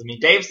take this? I mean,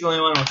 Dave's the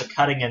only one with a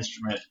cutting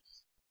instrument,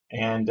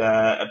 and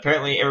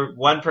apparently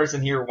one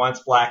person here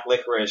wants black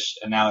licorice,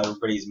 and now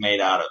everybody's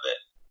made out of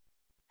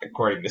it,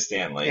 according to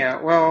Stanley.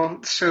 Yeah,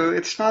 well, so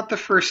it's not the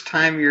first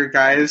time your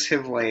guys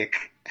have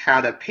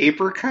had a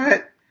paper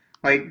cut.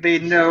 They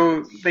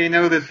know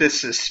that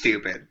this is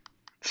stupid.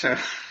 So.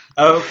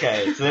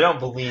 Okay, so they don't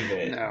believe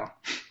it. No.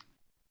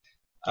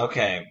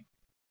 Okay.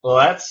 Well,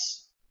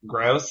 that's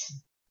gross.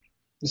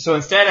 So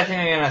instead, I think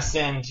I'm going to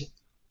send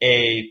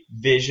a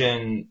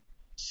vision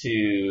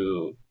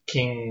to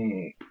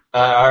King...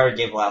 I already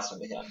gave the last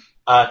one to him.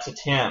 To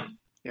Tim.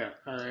 Yeah,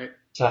 alright.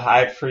 To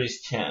High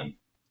Priest Tim.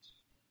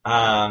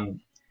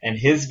 And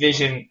his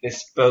vision is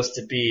supposed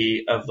to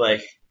be of,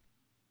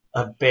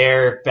 a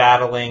bear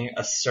battling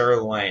a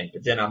sirloin,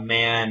 but then a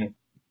man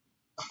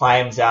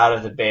climbs out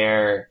of the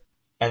bear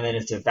and then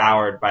is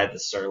devoured by the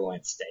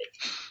sirloin steak.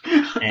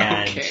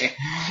 And, okay.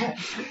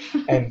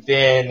 And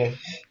then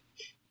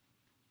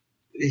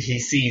he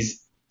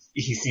sees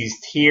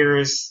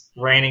tears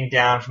raining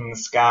down from the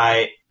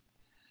sky,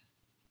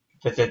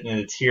 but then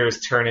the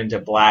tears turn into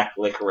black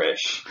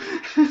licorice,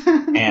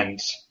 and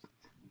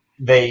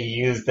they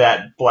use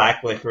that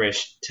black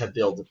licorice to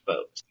build a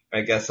boat.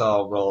 I guess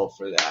I'll roll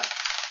for that.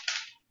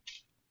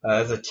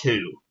 That's a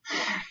 2.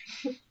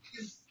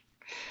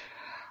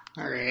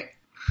 All right.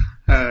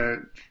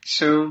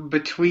 So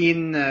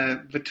between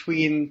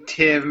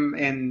Tim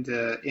and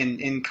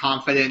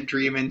incompetent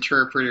dream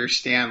interpreter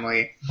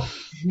Stanley,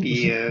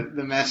 the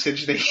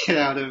message they get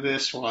out of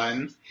this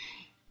one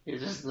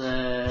is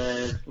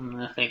I'm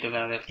gonna think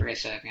about it for a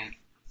second.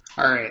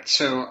 All right.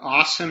 So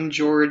Awesome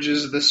George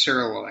is the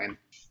sirloin.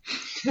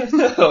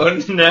 Oh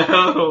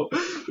no!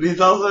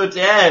 He's also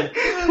dead.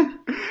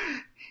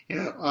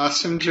 Yeah,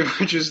 Awesome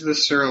George is the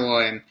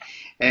sirloin,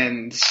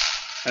 and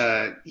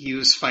he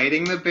was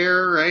fighting the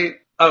bear, right?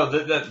 Oh,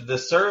 the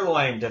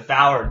sirloin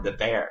devoured the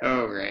bear.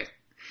 Oh, right.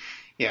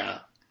 Yeah.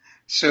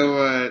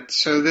 So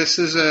this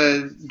is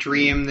a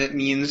dream that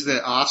means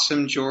that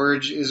Awesome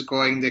George is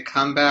going to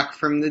come back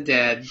from the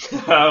dead,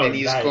 and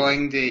he's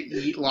going to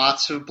eat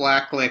lots of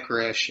black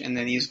licorice, and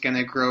then he's going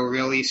to grow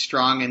really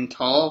strong and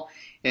tall,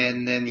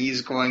 and then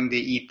he's going to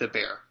eat the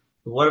bear.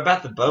 What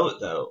about the boat,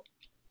 though?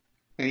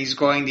 And he's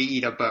going to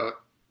eat a boat.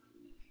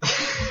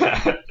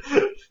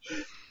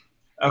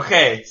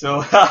 Okay, so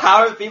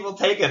how are people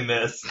taking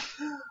this?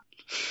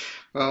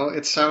 Well,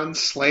 it sounds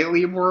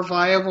slightly more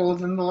viable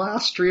than the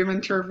last dream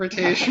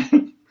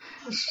interpretation.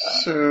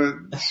 So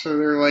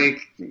they're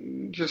like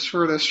just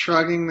sort of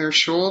shrugging their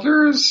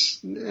shoulders.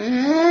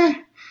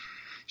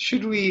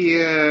 Should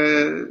we?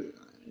 And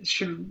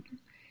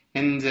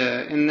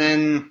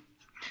then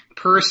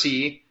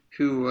Percy,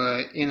 who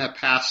in a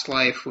past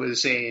life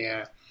was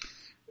a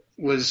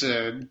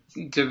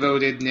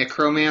devoted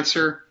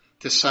necromancer,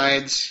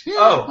 decides,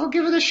 I'll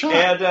give it a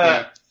shot.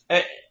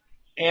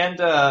 And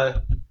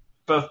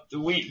both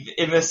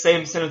in the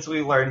same sentence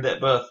we learned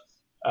that both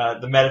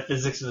the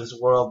metaphysics of this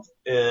world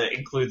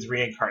includes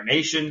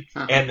reincarnation,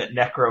 and that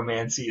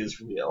necromancy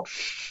is real.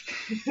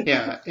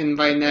 Yeah, and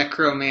by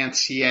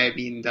necromancy I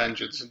mean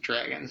Dungeons and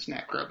Dragons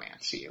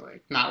necromancy,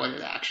 like not what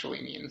it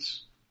actually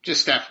means.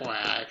 Just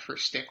FYI for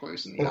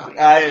sticklers in the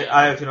audience.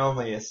 I can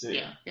only assume.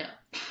 Yeah.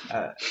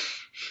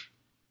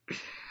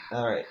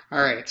 All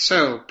right.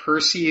 So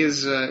Percy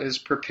is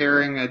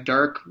preparing a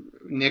dark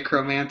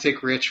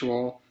necromantic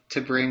ritual to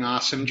bring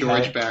Awesome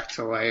George back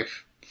to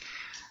life.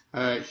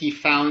 He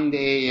found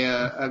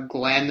a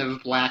glen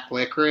of black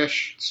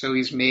licorice, so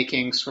he's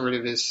making sort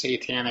of his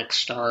satanic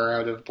star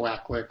out of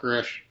black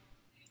licorice,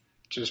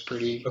 which is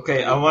pretty.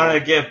 Okay, I want to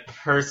give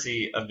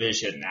Percy a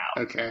vision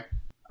now. Okay.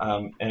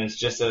 And it's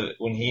just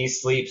when he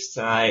sleeps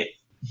tonight,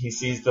 he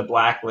sees the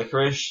black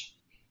licorice,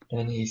 and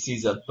then he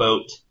sees a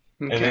boat,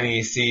 and then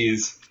he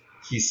sees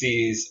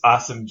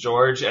Awesome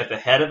George at the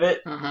head of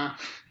it, and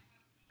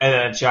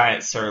then a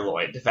giant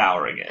sirloin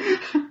devouring it.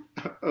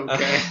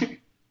 Okay.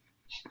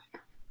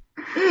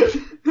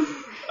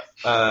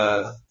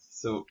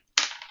 So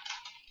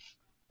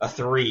a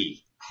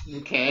 3.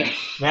 Okay.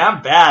 Man,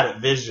 I'm bad at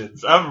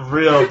visions. I'm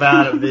real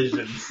bad at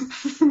visions.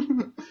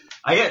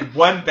 I get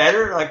one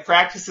better, like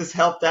practice has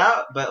helped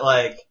out, but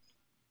like,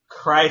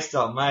 Christ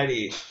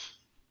almighty,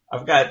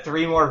 I've got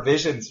 3 more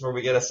visions before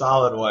we get a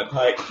solid one.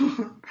 Like,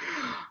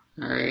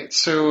 alright,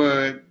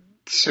 so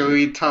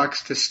he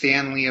talks to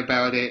Stanley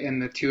about it,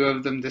 and the two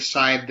of them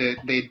decide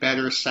that they'd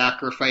better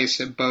sacrifice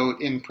a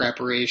boat in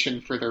preparation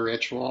for the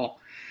ritual.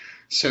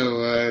 So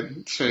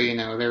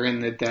they're in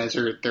the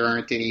desert, there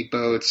aren't any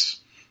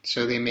boats,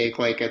 so they make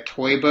like a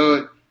toy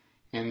boat,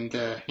 and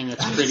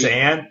it's pretty...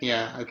 Sand?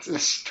 Yeah, it's a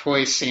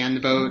toy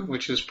sand boat,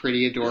 which is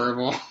pretty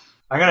adorable.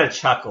 I'm gonna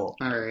chuckle.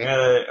 Alright.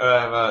 I'm gonna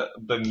have a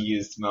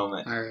bemused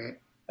moment. Alright.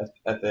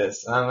 At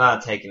this. I'm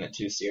not taking it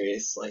too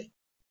seriously.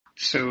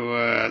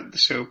 So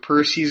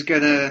Percy's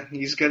gonna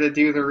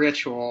do the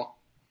ritual.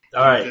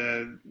 All right.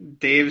 And,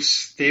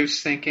 Dave's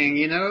thinking,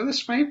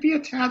 this might be a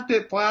tad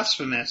bit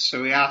blasphemous,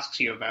 so he asks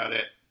you about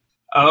it.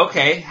 Oh,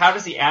 okay. How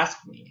does he ask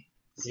me?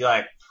 Does he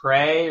like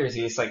pray, or is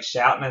he just like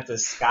shouting at the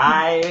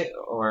sky,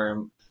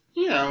 or?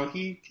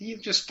 He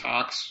just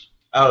talks.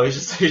 Oh,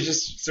 he's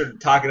just sort of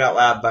talking out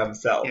loud by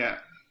himself. Yeah.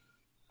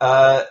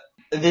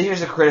 Then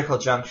here's a critical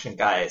junction,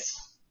 guys.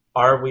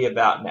 Are we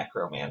about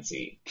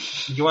necromancy?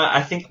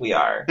 I think we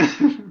are.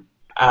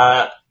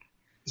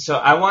 So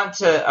I want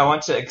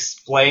to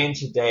explain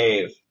to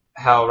Dave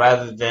how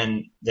rather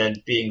than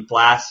being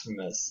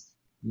blasphemous,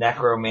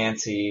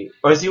 necromancy,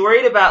 or is he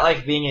worried about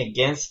like being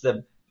against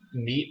the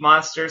meat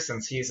monster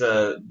since he's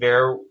a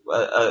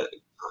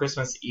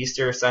Christmas,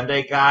 Easter,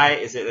 Sunday guy?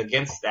 Is it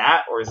against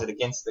that, or is it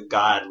against the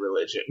God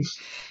religion?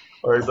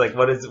 Or is like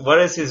what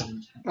is his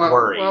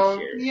worry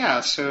here?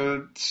 Yeah,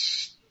 so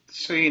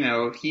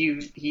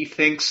he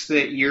thinks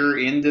that you're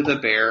into the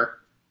bear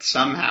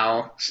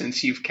somehow,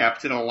 since you've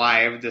kept it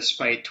alive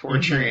despite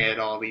torturing it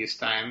all these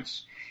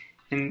times.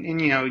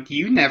 And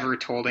you never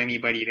told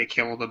anybody to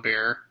kill the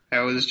bear.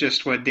 That was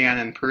just what Dan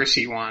and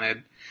Percy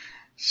wanted.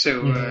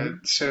 So,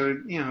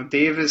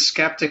 Dave is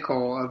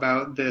skeptical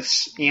about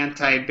this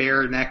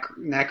anti-bear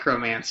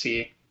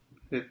necromancy.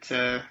 That,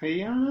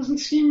 doesn't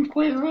seem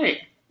quite right.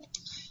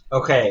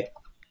 Okay,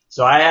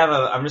 so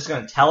I'm just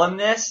going to tell him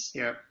this,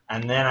 Yep.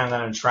 And then I'm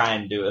going to try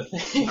and do a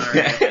thing. All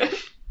right.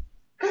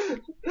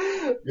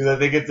 Because I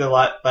think it's a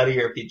lot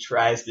funnier if he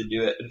tries to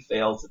do it and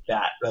fails at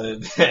that, rather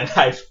than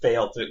I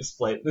fail to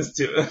explain this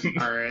to him.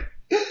 All right.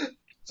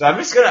 So I'm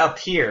just going to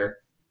appear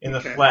in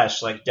the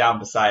flesh, like down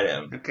beside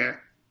him. Okay.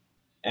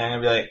 And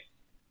I'm going to be like,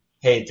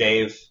 hey,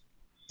 Dave.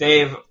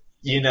 Dave,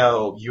 you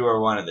are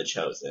one of the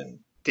chosen.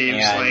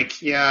 Dave's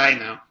like, yeah, I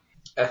know.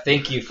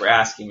 Thank you for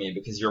asking me,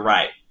 because you're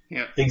right.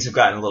 Yeah. Things have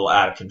gotten a little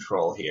out of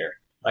control here.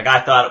 Like,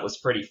 I thought it was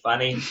pretty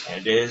funny,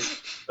 and it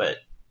is, but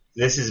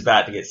this is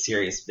about to get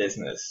serious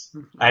business.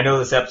 Mm-hmm. I know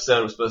this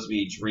episode was supposed to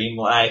be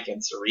dreamlike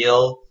and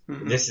surreal.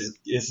 Mm-hmm. This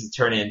is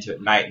turning into a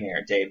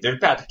nightmare, Dave. They're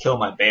about to kill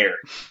my bear.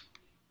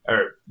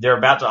 Or they're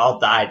about to all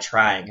die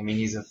trying. I mean,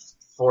 he's a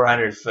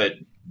 400-foot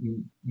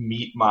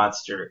meat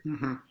monster.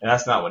 Mm-hmm. And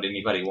that's not what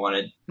anybody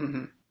wanted.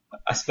 Mm-hmm.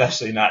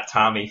 Especially not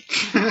Tommy.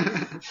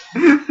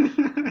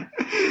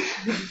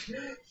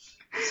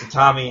 So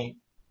Tommy,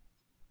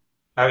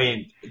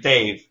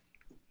 Dave,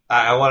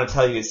 I want to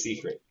tell you a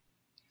secret.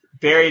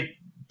 Buried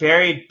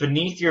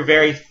beneath your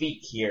very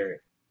feet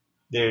here,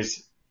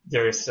 there's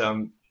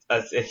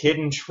a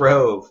hidden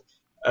trove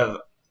of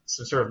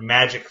some sort of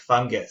magic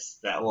fungus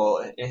that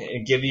will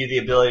give you the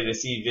ability to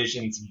see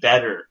visions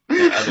better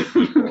than other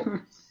people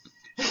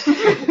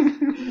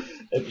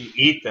if you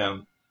eat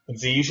them. And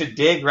so you should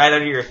dig right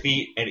under your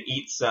feet and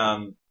eat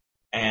some,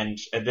 and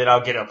then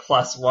I'll get a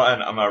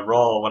 +1 on my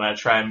roll when I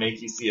try and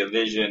make you see a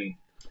vision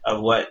of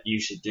what you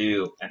should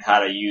do and how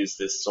to use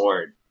this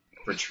sword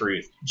for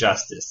truth,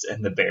 justice,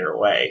 and the bear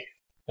way.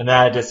 And then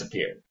I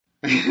disappeared.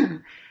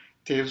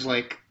 Dave's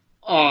like,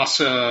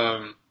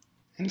 awesome.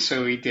 And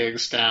so he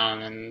digs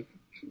down and,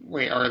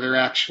 wait, are there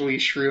actually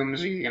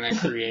shrooms? Or are you going to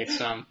create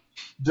some?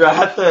 Do I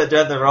have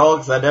to roll?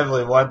 Because I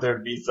definitely want there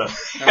to be some.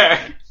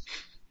 Okay.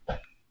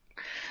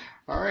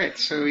 Alright,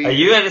 so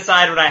you going to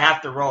decide what I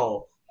have to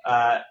roll.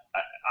 I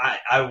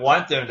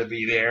want them to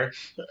be there.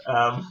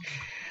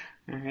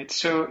 Alright,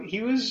 so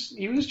he was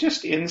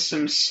just in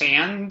some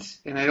sand,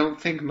 and I don't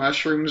think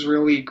mushrooms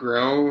really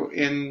grow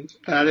in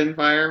that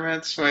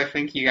environment, so I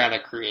think you gotta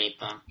create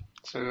them.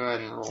 So go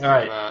ahead and roll for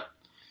that.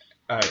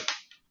 Alright.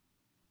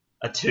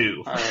 A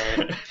 2.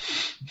 Alright.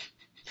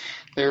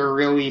 They're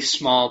really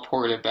small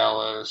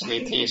portobellos.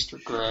 They taste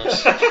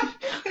gross.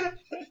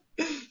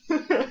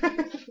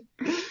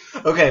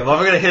 Okay, well,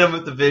 we're gonna hit him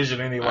with the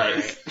vision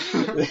anyways.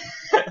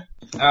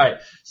 Alright,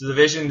 so the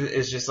vision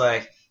is just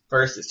like,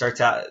 first it starts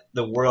out,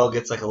 the world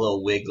gets like a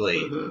little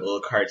wiggly, a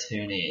little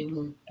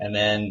cartoony, and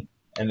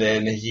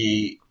then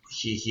he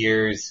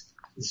hears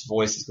this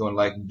voice is going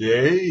like,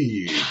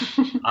 Dave,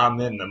 I'm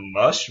in the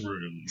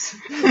mushrooms.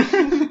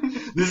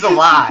 This is a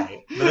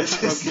lie, but it's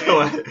just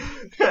going.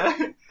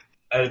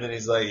 And then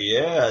he's like,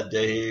 yeah,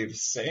 Dave,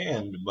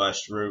 sand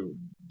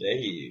mushroom,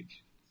 Dave,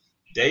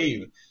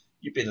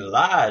 you've been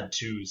lied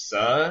to,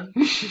 son.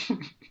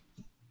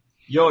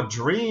 Your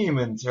dream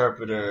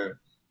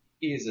interpreter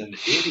is an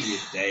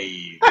idiot,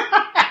 Dave.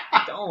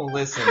 Don't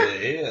listen to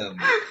him.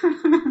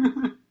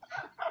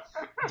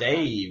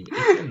 Dave,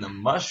 it's in the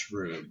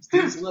mushrooms.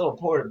 These little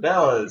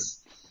portobellos,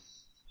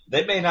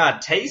 they may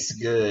not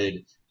taste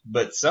good,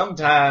 but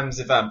sometimes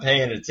if I'm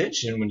paying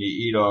attention when you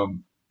eat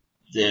them,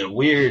 the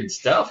weird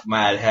stuff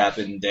might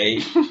happen,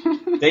 Dave.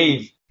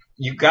 Dave,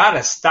 you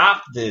gotta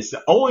stop this.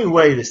 The only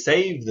way to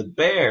save the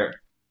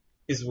bear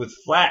is with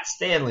Flat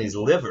Stanley's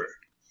liver.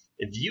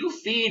 If you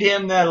feed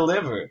him that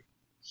liver,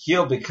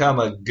 he'll become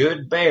a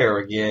good bear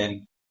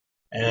again,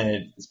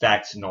 and it's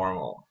back to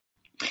normal.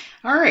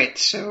 Alright,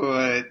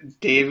 so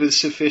Dave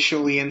is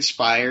sufficiently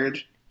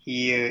inspired.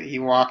 He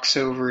walks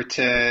over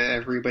to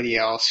everybody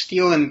else.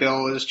 Steel and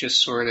Bill is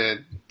just sort of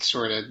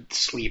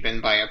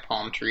sleeping by a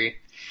palm tree.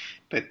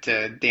 But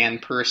Dan,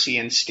 Percy,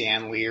 and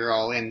Stanley are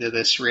all into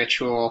this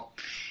ritual,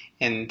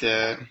 and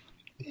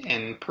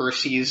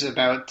Percy's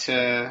about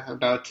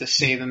to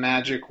say the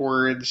magic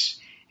words,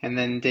 and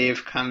then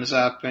Dave comes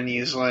up and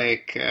he's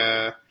like,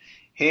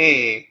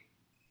 hey,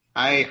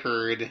 I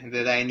heard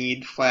that I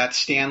need Flat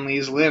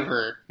Stanley's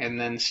liver. And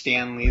then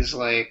Stanley's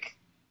like,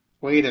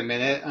 wait a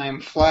minute,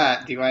 I'm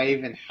flat. Do I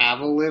even have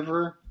a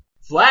liver?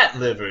 Flat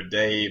liver,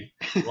 Dave.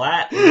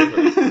 Flat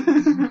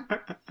liver.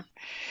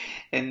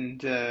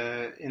 And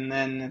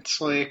then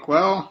it's like,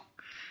 well,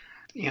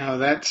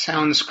 that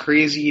sounds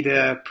crazy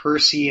to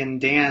Percy and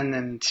Dan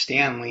and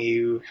Stanley,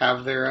 who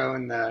have their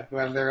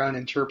own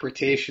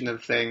interpretation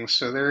of things.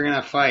 So they're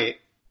gonna fight.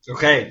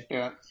 Okay.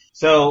 Yeah.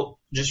 So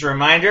just a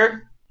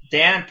reminder,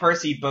 Dan and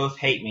Percy both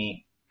hate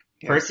me.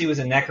 Yep. Percy was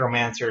a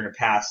necromancer in a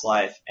past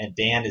life, and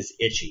Dan is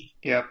itchy.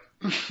 Yep.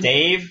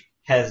 Dave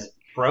has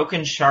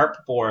broken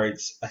sharp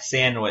boards, a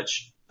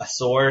sandwich, a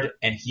sword,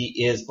 and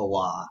he is the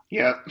law.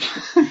 Yep.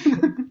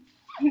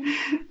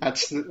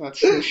 That's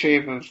the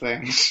shape of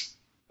things.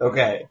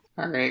 Okay.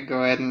 All right,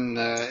 go ahead and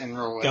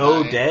roll a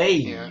Go, die.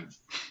 Dave. Yeah.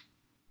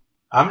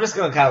 I'm just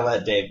gonna kind of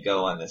let Dave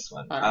go on this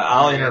one.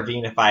 I'll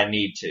intervene if I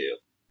need to.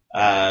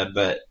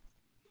 But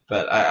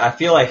I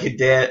feel like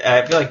Dave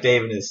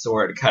and his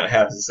sword kind of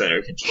have this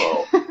under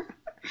control.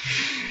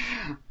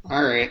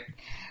 All right.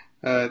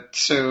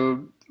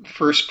 So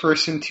first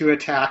person to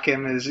attack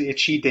him is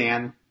Itchy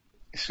Dan.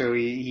 So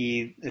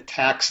he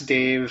attacks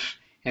Dave,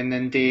 and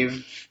then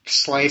Dave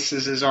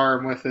slices his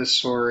arm with his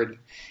sword,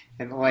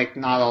 and like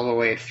not all the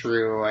way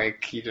through,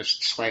 like he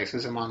just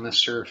slices him on the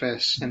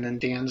surface, and then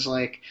Dan's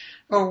like,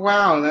 "Oh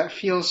wow, that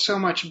feels so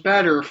much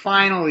better,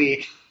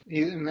 finally.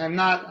 I'm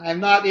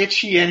not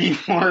itchy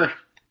anymore."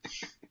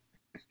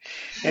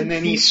 And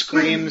then he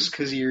screams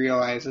because he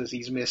realizes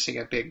he's missing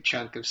a big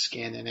chunk of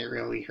skin, and it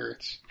really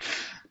hurts.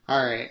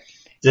 All right.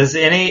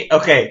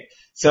 Okay,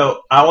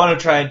 so I want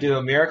to try and do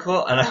a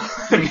miracle, and I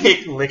want to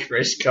make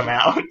Licorice come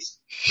out.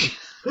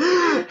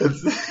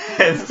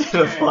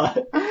 Instead of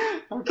blood.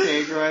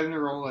 Okay, go ahead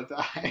and roll a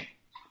die.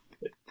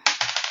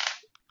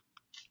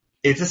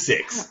 It's a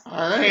 6.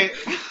 Alright.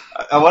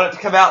 I want it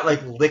to come out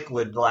like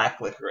liquid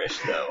black licorice,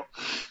 though.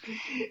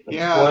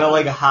 Yeah.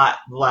 Boiling hot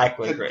black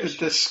licorice. A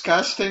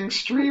disgusting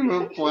stream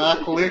of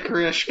black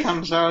licorice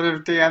comes out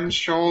of Dan's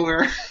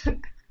shoulder.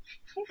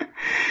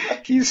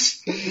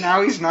 He's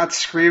not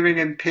screaming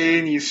in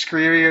pain, he's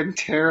screaming in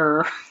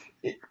terror.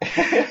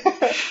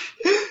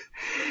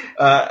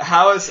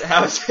 How is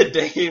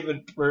Dave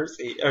and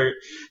Percy are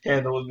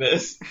handling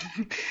this?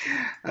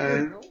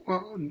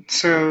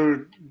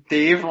 So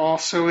Dave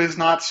also is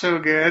not so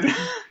good.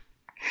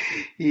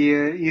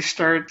 He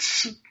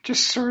starts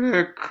just sort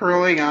of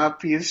curling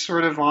up. He's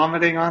sort of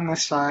vomiting on the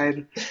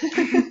side.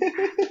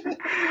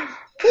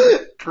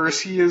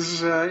 Percy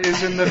is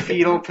in the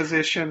fetal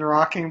position,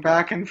 rocking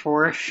back and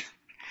forth,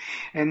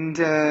 and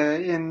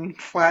in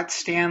Flat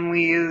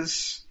Stanley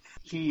is.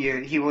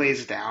 He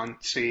lays down,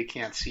 so you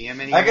can't see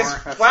him anymore. I guess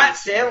Flat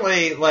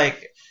Stanley,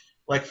 like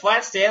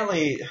Flat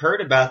Stanley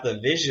heard about the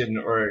vision,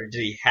 or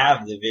did he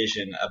have the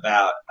vision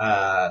about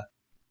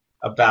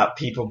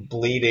people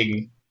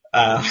bleeding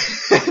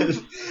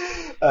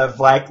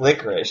black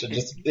licorice and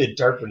just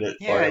interpret it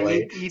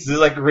poorly? Is it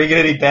like ringing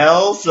any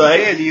bells?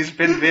 He's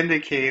been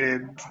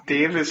vindicated.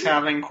 Dave is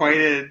having quite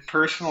a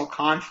personal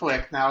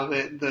conflict now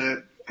that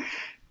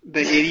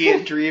the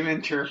idiot dream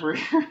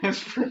interpreter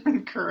has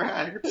proven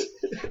correct.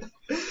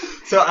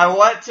 So I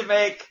want to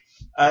make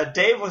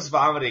Dave was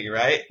vomiting,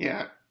 right?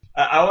 Yeah.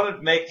 I want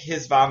to make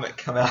his vomit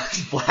come out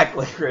as black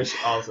licorice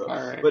also, all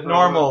right, but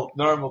normal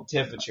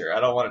temperature.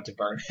 I don't want it to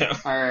burn him.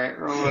 All right,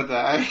 roll a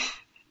die.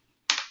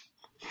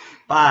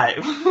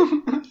 5.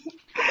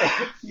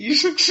 You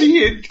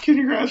succeeded.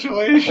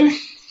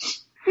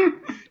 Congratulations.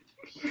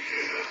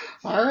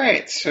 All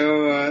right,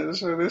 so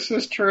this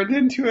has turned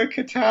into a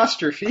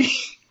catastrophe.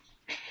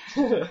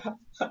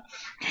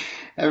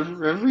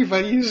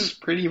 Everybody's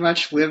pretty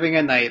much living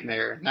a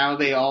nightmare. Now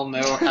they all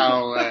know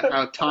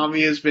how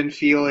Tommy has been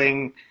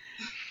feeling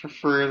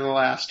for the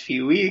last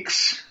few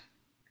weeks.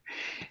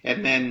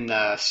 And then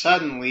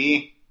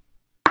suddenly,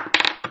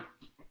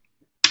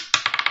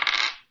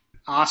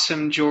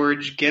 Awesome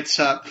George gets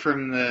up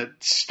from the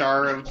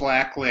star of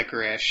black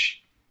licorice,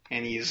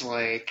 and he's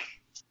like,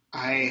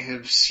 "I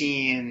have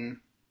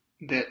seen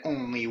that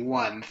only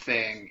one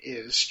thing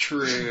is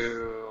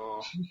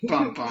true."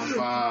 Bum, bum,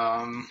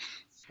 bum.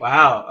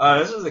 Wow,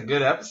 this was a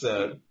good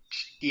episode.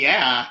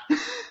 Yeah,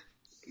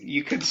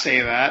 you could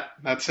say that.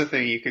 That's the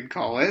thing you could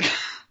call it.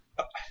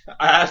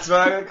 That's what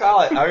I'm going to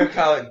call it. I'm going to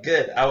call it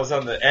good. I was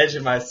on the edge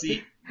of my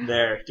seat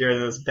there during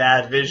those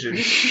bad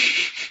visions.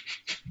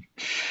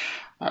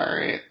 All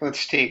right,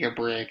 let's take a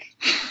break.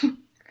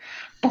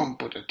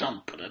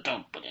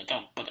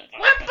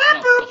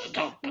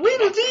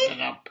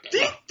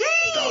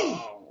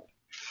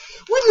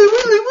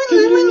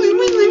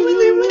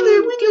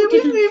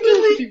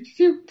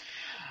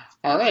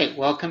 All right,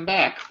 welcome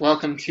back.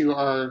 Welcome to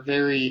our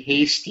very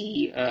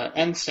hasty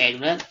end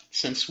segment.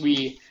 Since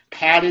we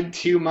padded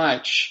too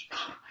much,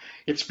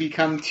 it's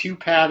become too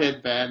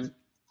padded, Ben.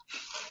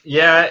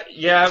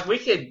 Yeah, we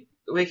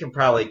can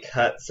probably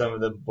cut some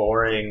of the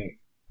boring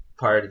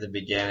part at the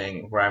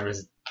beginning where I'm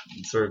just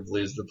sort of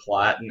lose the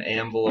plot and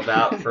amble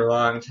about for a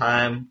long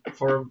time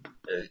for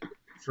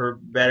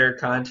better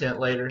content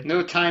later.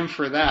 No time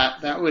for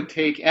that. That would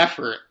take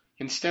effort.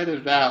 Instead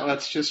of that,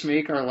 let's just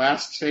make our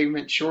last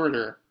segment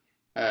shorter.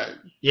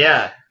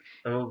 Yeah.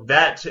 Oh,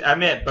 I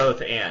meant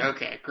both and.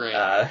 Okay, great.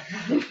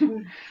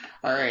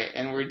 All right,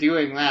 and we're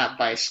doing that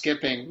by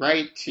skipping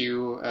right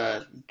to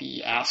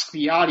the Ask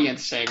the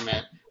Audience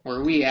segment,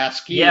 where we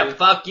ask you. Yeah,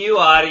 fuck you,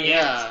 audience.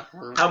 Yeah.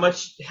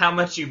 How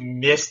much you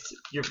missed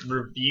your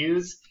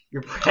reviews,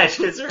 your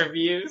precious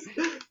reviews?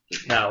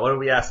 No, what are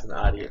we asking the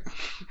audience?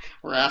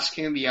 We're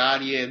asking the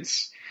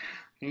audience,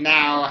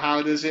 now,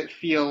 how does it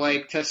feel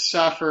like to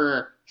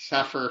suffer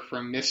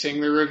from missing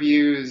the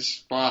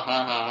reviews? Blah,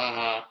 ha, ha, ha,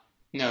 ha.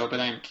 No, but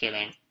I'm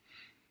kidding.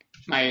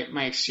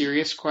 My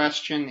serious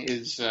question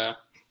is,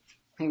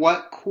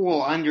 what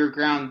cool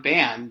underground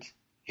band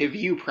have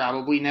you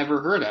probably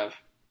never heard of?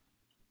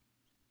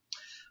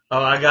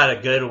 Oh, I got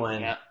a good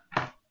one. Yeah.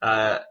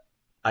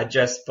 I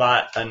just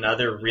bought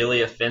another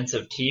really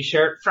offensive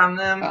T-shirt from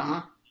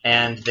them,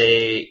 and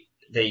they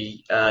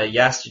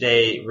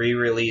yesterday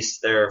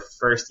re-released their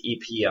first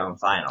EP on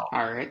vinyl.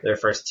 All right. Their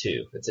first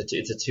two. It's a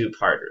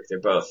two-parter.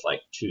 They're both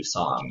like 2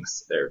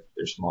 songs. They're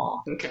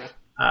small. Okay.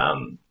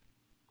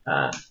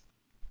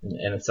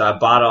 And so I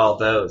bought all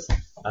those.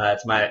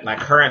 It's my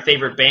current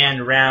favorite band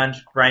around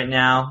right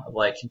now of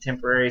like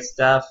contemporary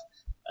stuff.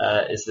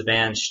 Is the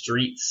band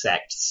Street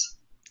Sects,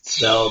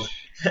 spelled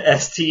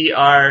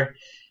STREETSECTS.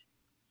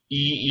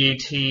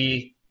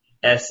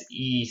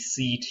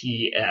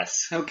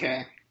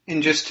 Okay.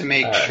 And just to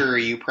make sure,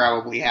 you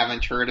probably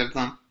haven't heard of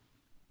them.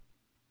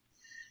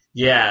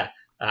 Yeah,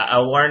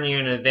 I'll warn you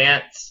in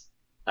advance.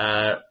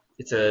 They're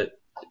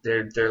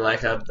like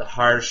the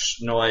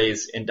harsh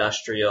noise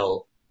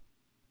industrial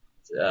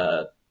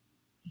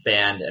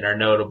band, and are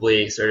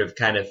notably sort of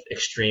kind of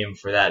extreme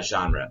for that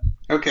genre.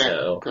 Okay,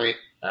 so, great.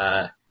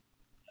 But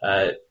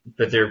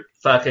they're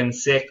fucking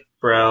sick,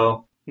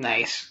 bro.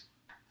 Nice.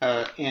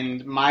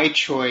 And my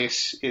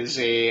choice is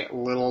a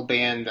little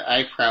band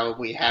I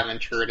probably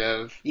haven't heard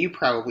of. You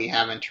probably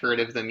haven't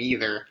heard of them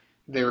either.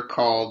 They're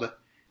called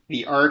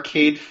The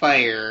Arcade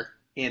Fire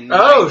in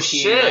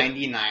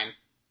 1999.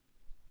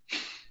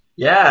 Shit.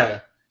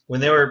 Yeah,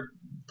 when they were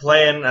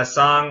playing a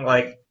song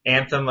like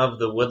Anthem of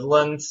the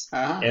Woodlands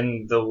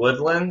in the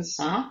Woodlands.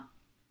 That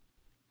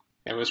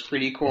was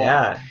pretty cool.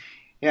 Yeah.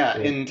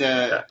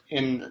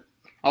 And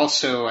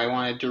also, I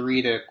wanted to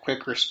read a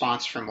quick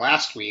response from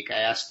last week.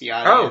 I asked the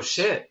audience,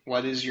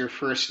 what is your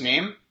first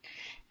name?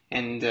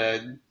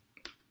 And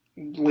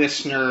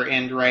listener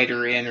and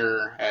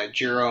writer-inner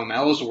Jerome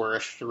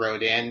Ellsworth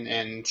wrote in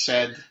and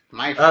said,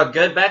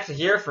 good. Back to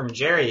hear from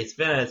Jerry. It's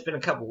been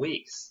a couple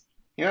weeks.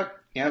 Yep.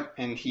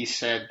 And he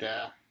said,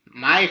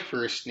 my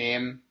first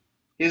name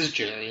is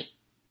Jerry.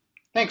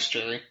 Thanks,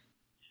 Jerry.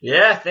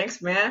 Yeah,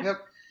 thanks, man. Yep.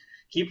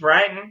 Keep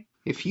writing.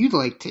 If you'd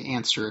like to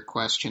answer a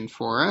question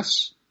for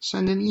us,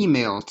 send an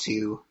email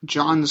to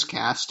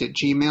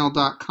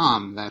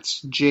jawnzcast@gmail.com.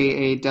 That's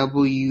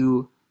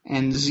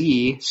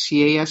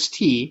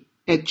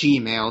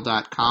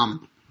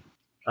JAWNZCAST@gmail.com.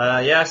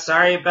 Yeah,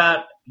 sorry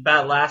about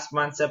last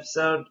month's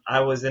episode.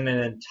 I was in an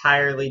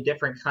entirely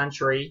different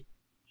country,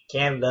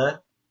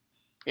 Canada.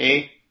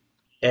 And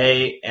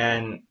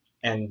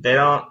they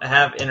don't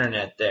have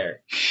internet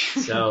there.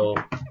 So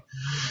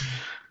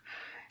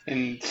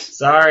and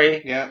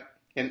sorry. Yeah.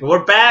 And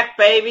we're back,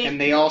 baby. And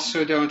they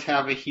also don't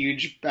have a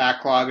huge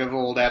backlog of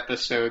old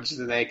episodes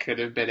that they could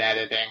have been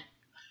editing.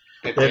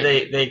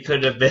 They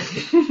could have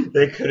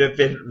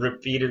been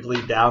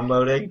repeatedly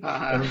downloading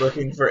and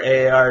looking for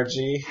ARG.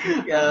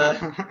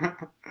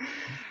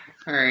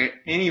 All right.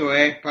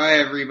 Anyway, bye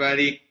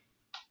everybody.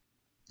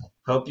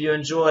 Hope you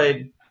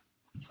enjoyed.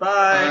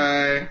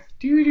 Bye.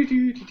 And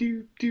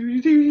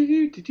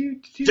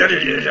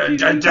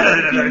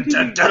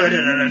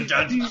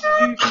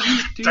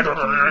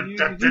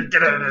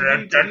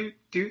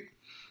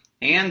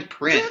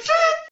print.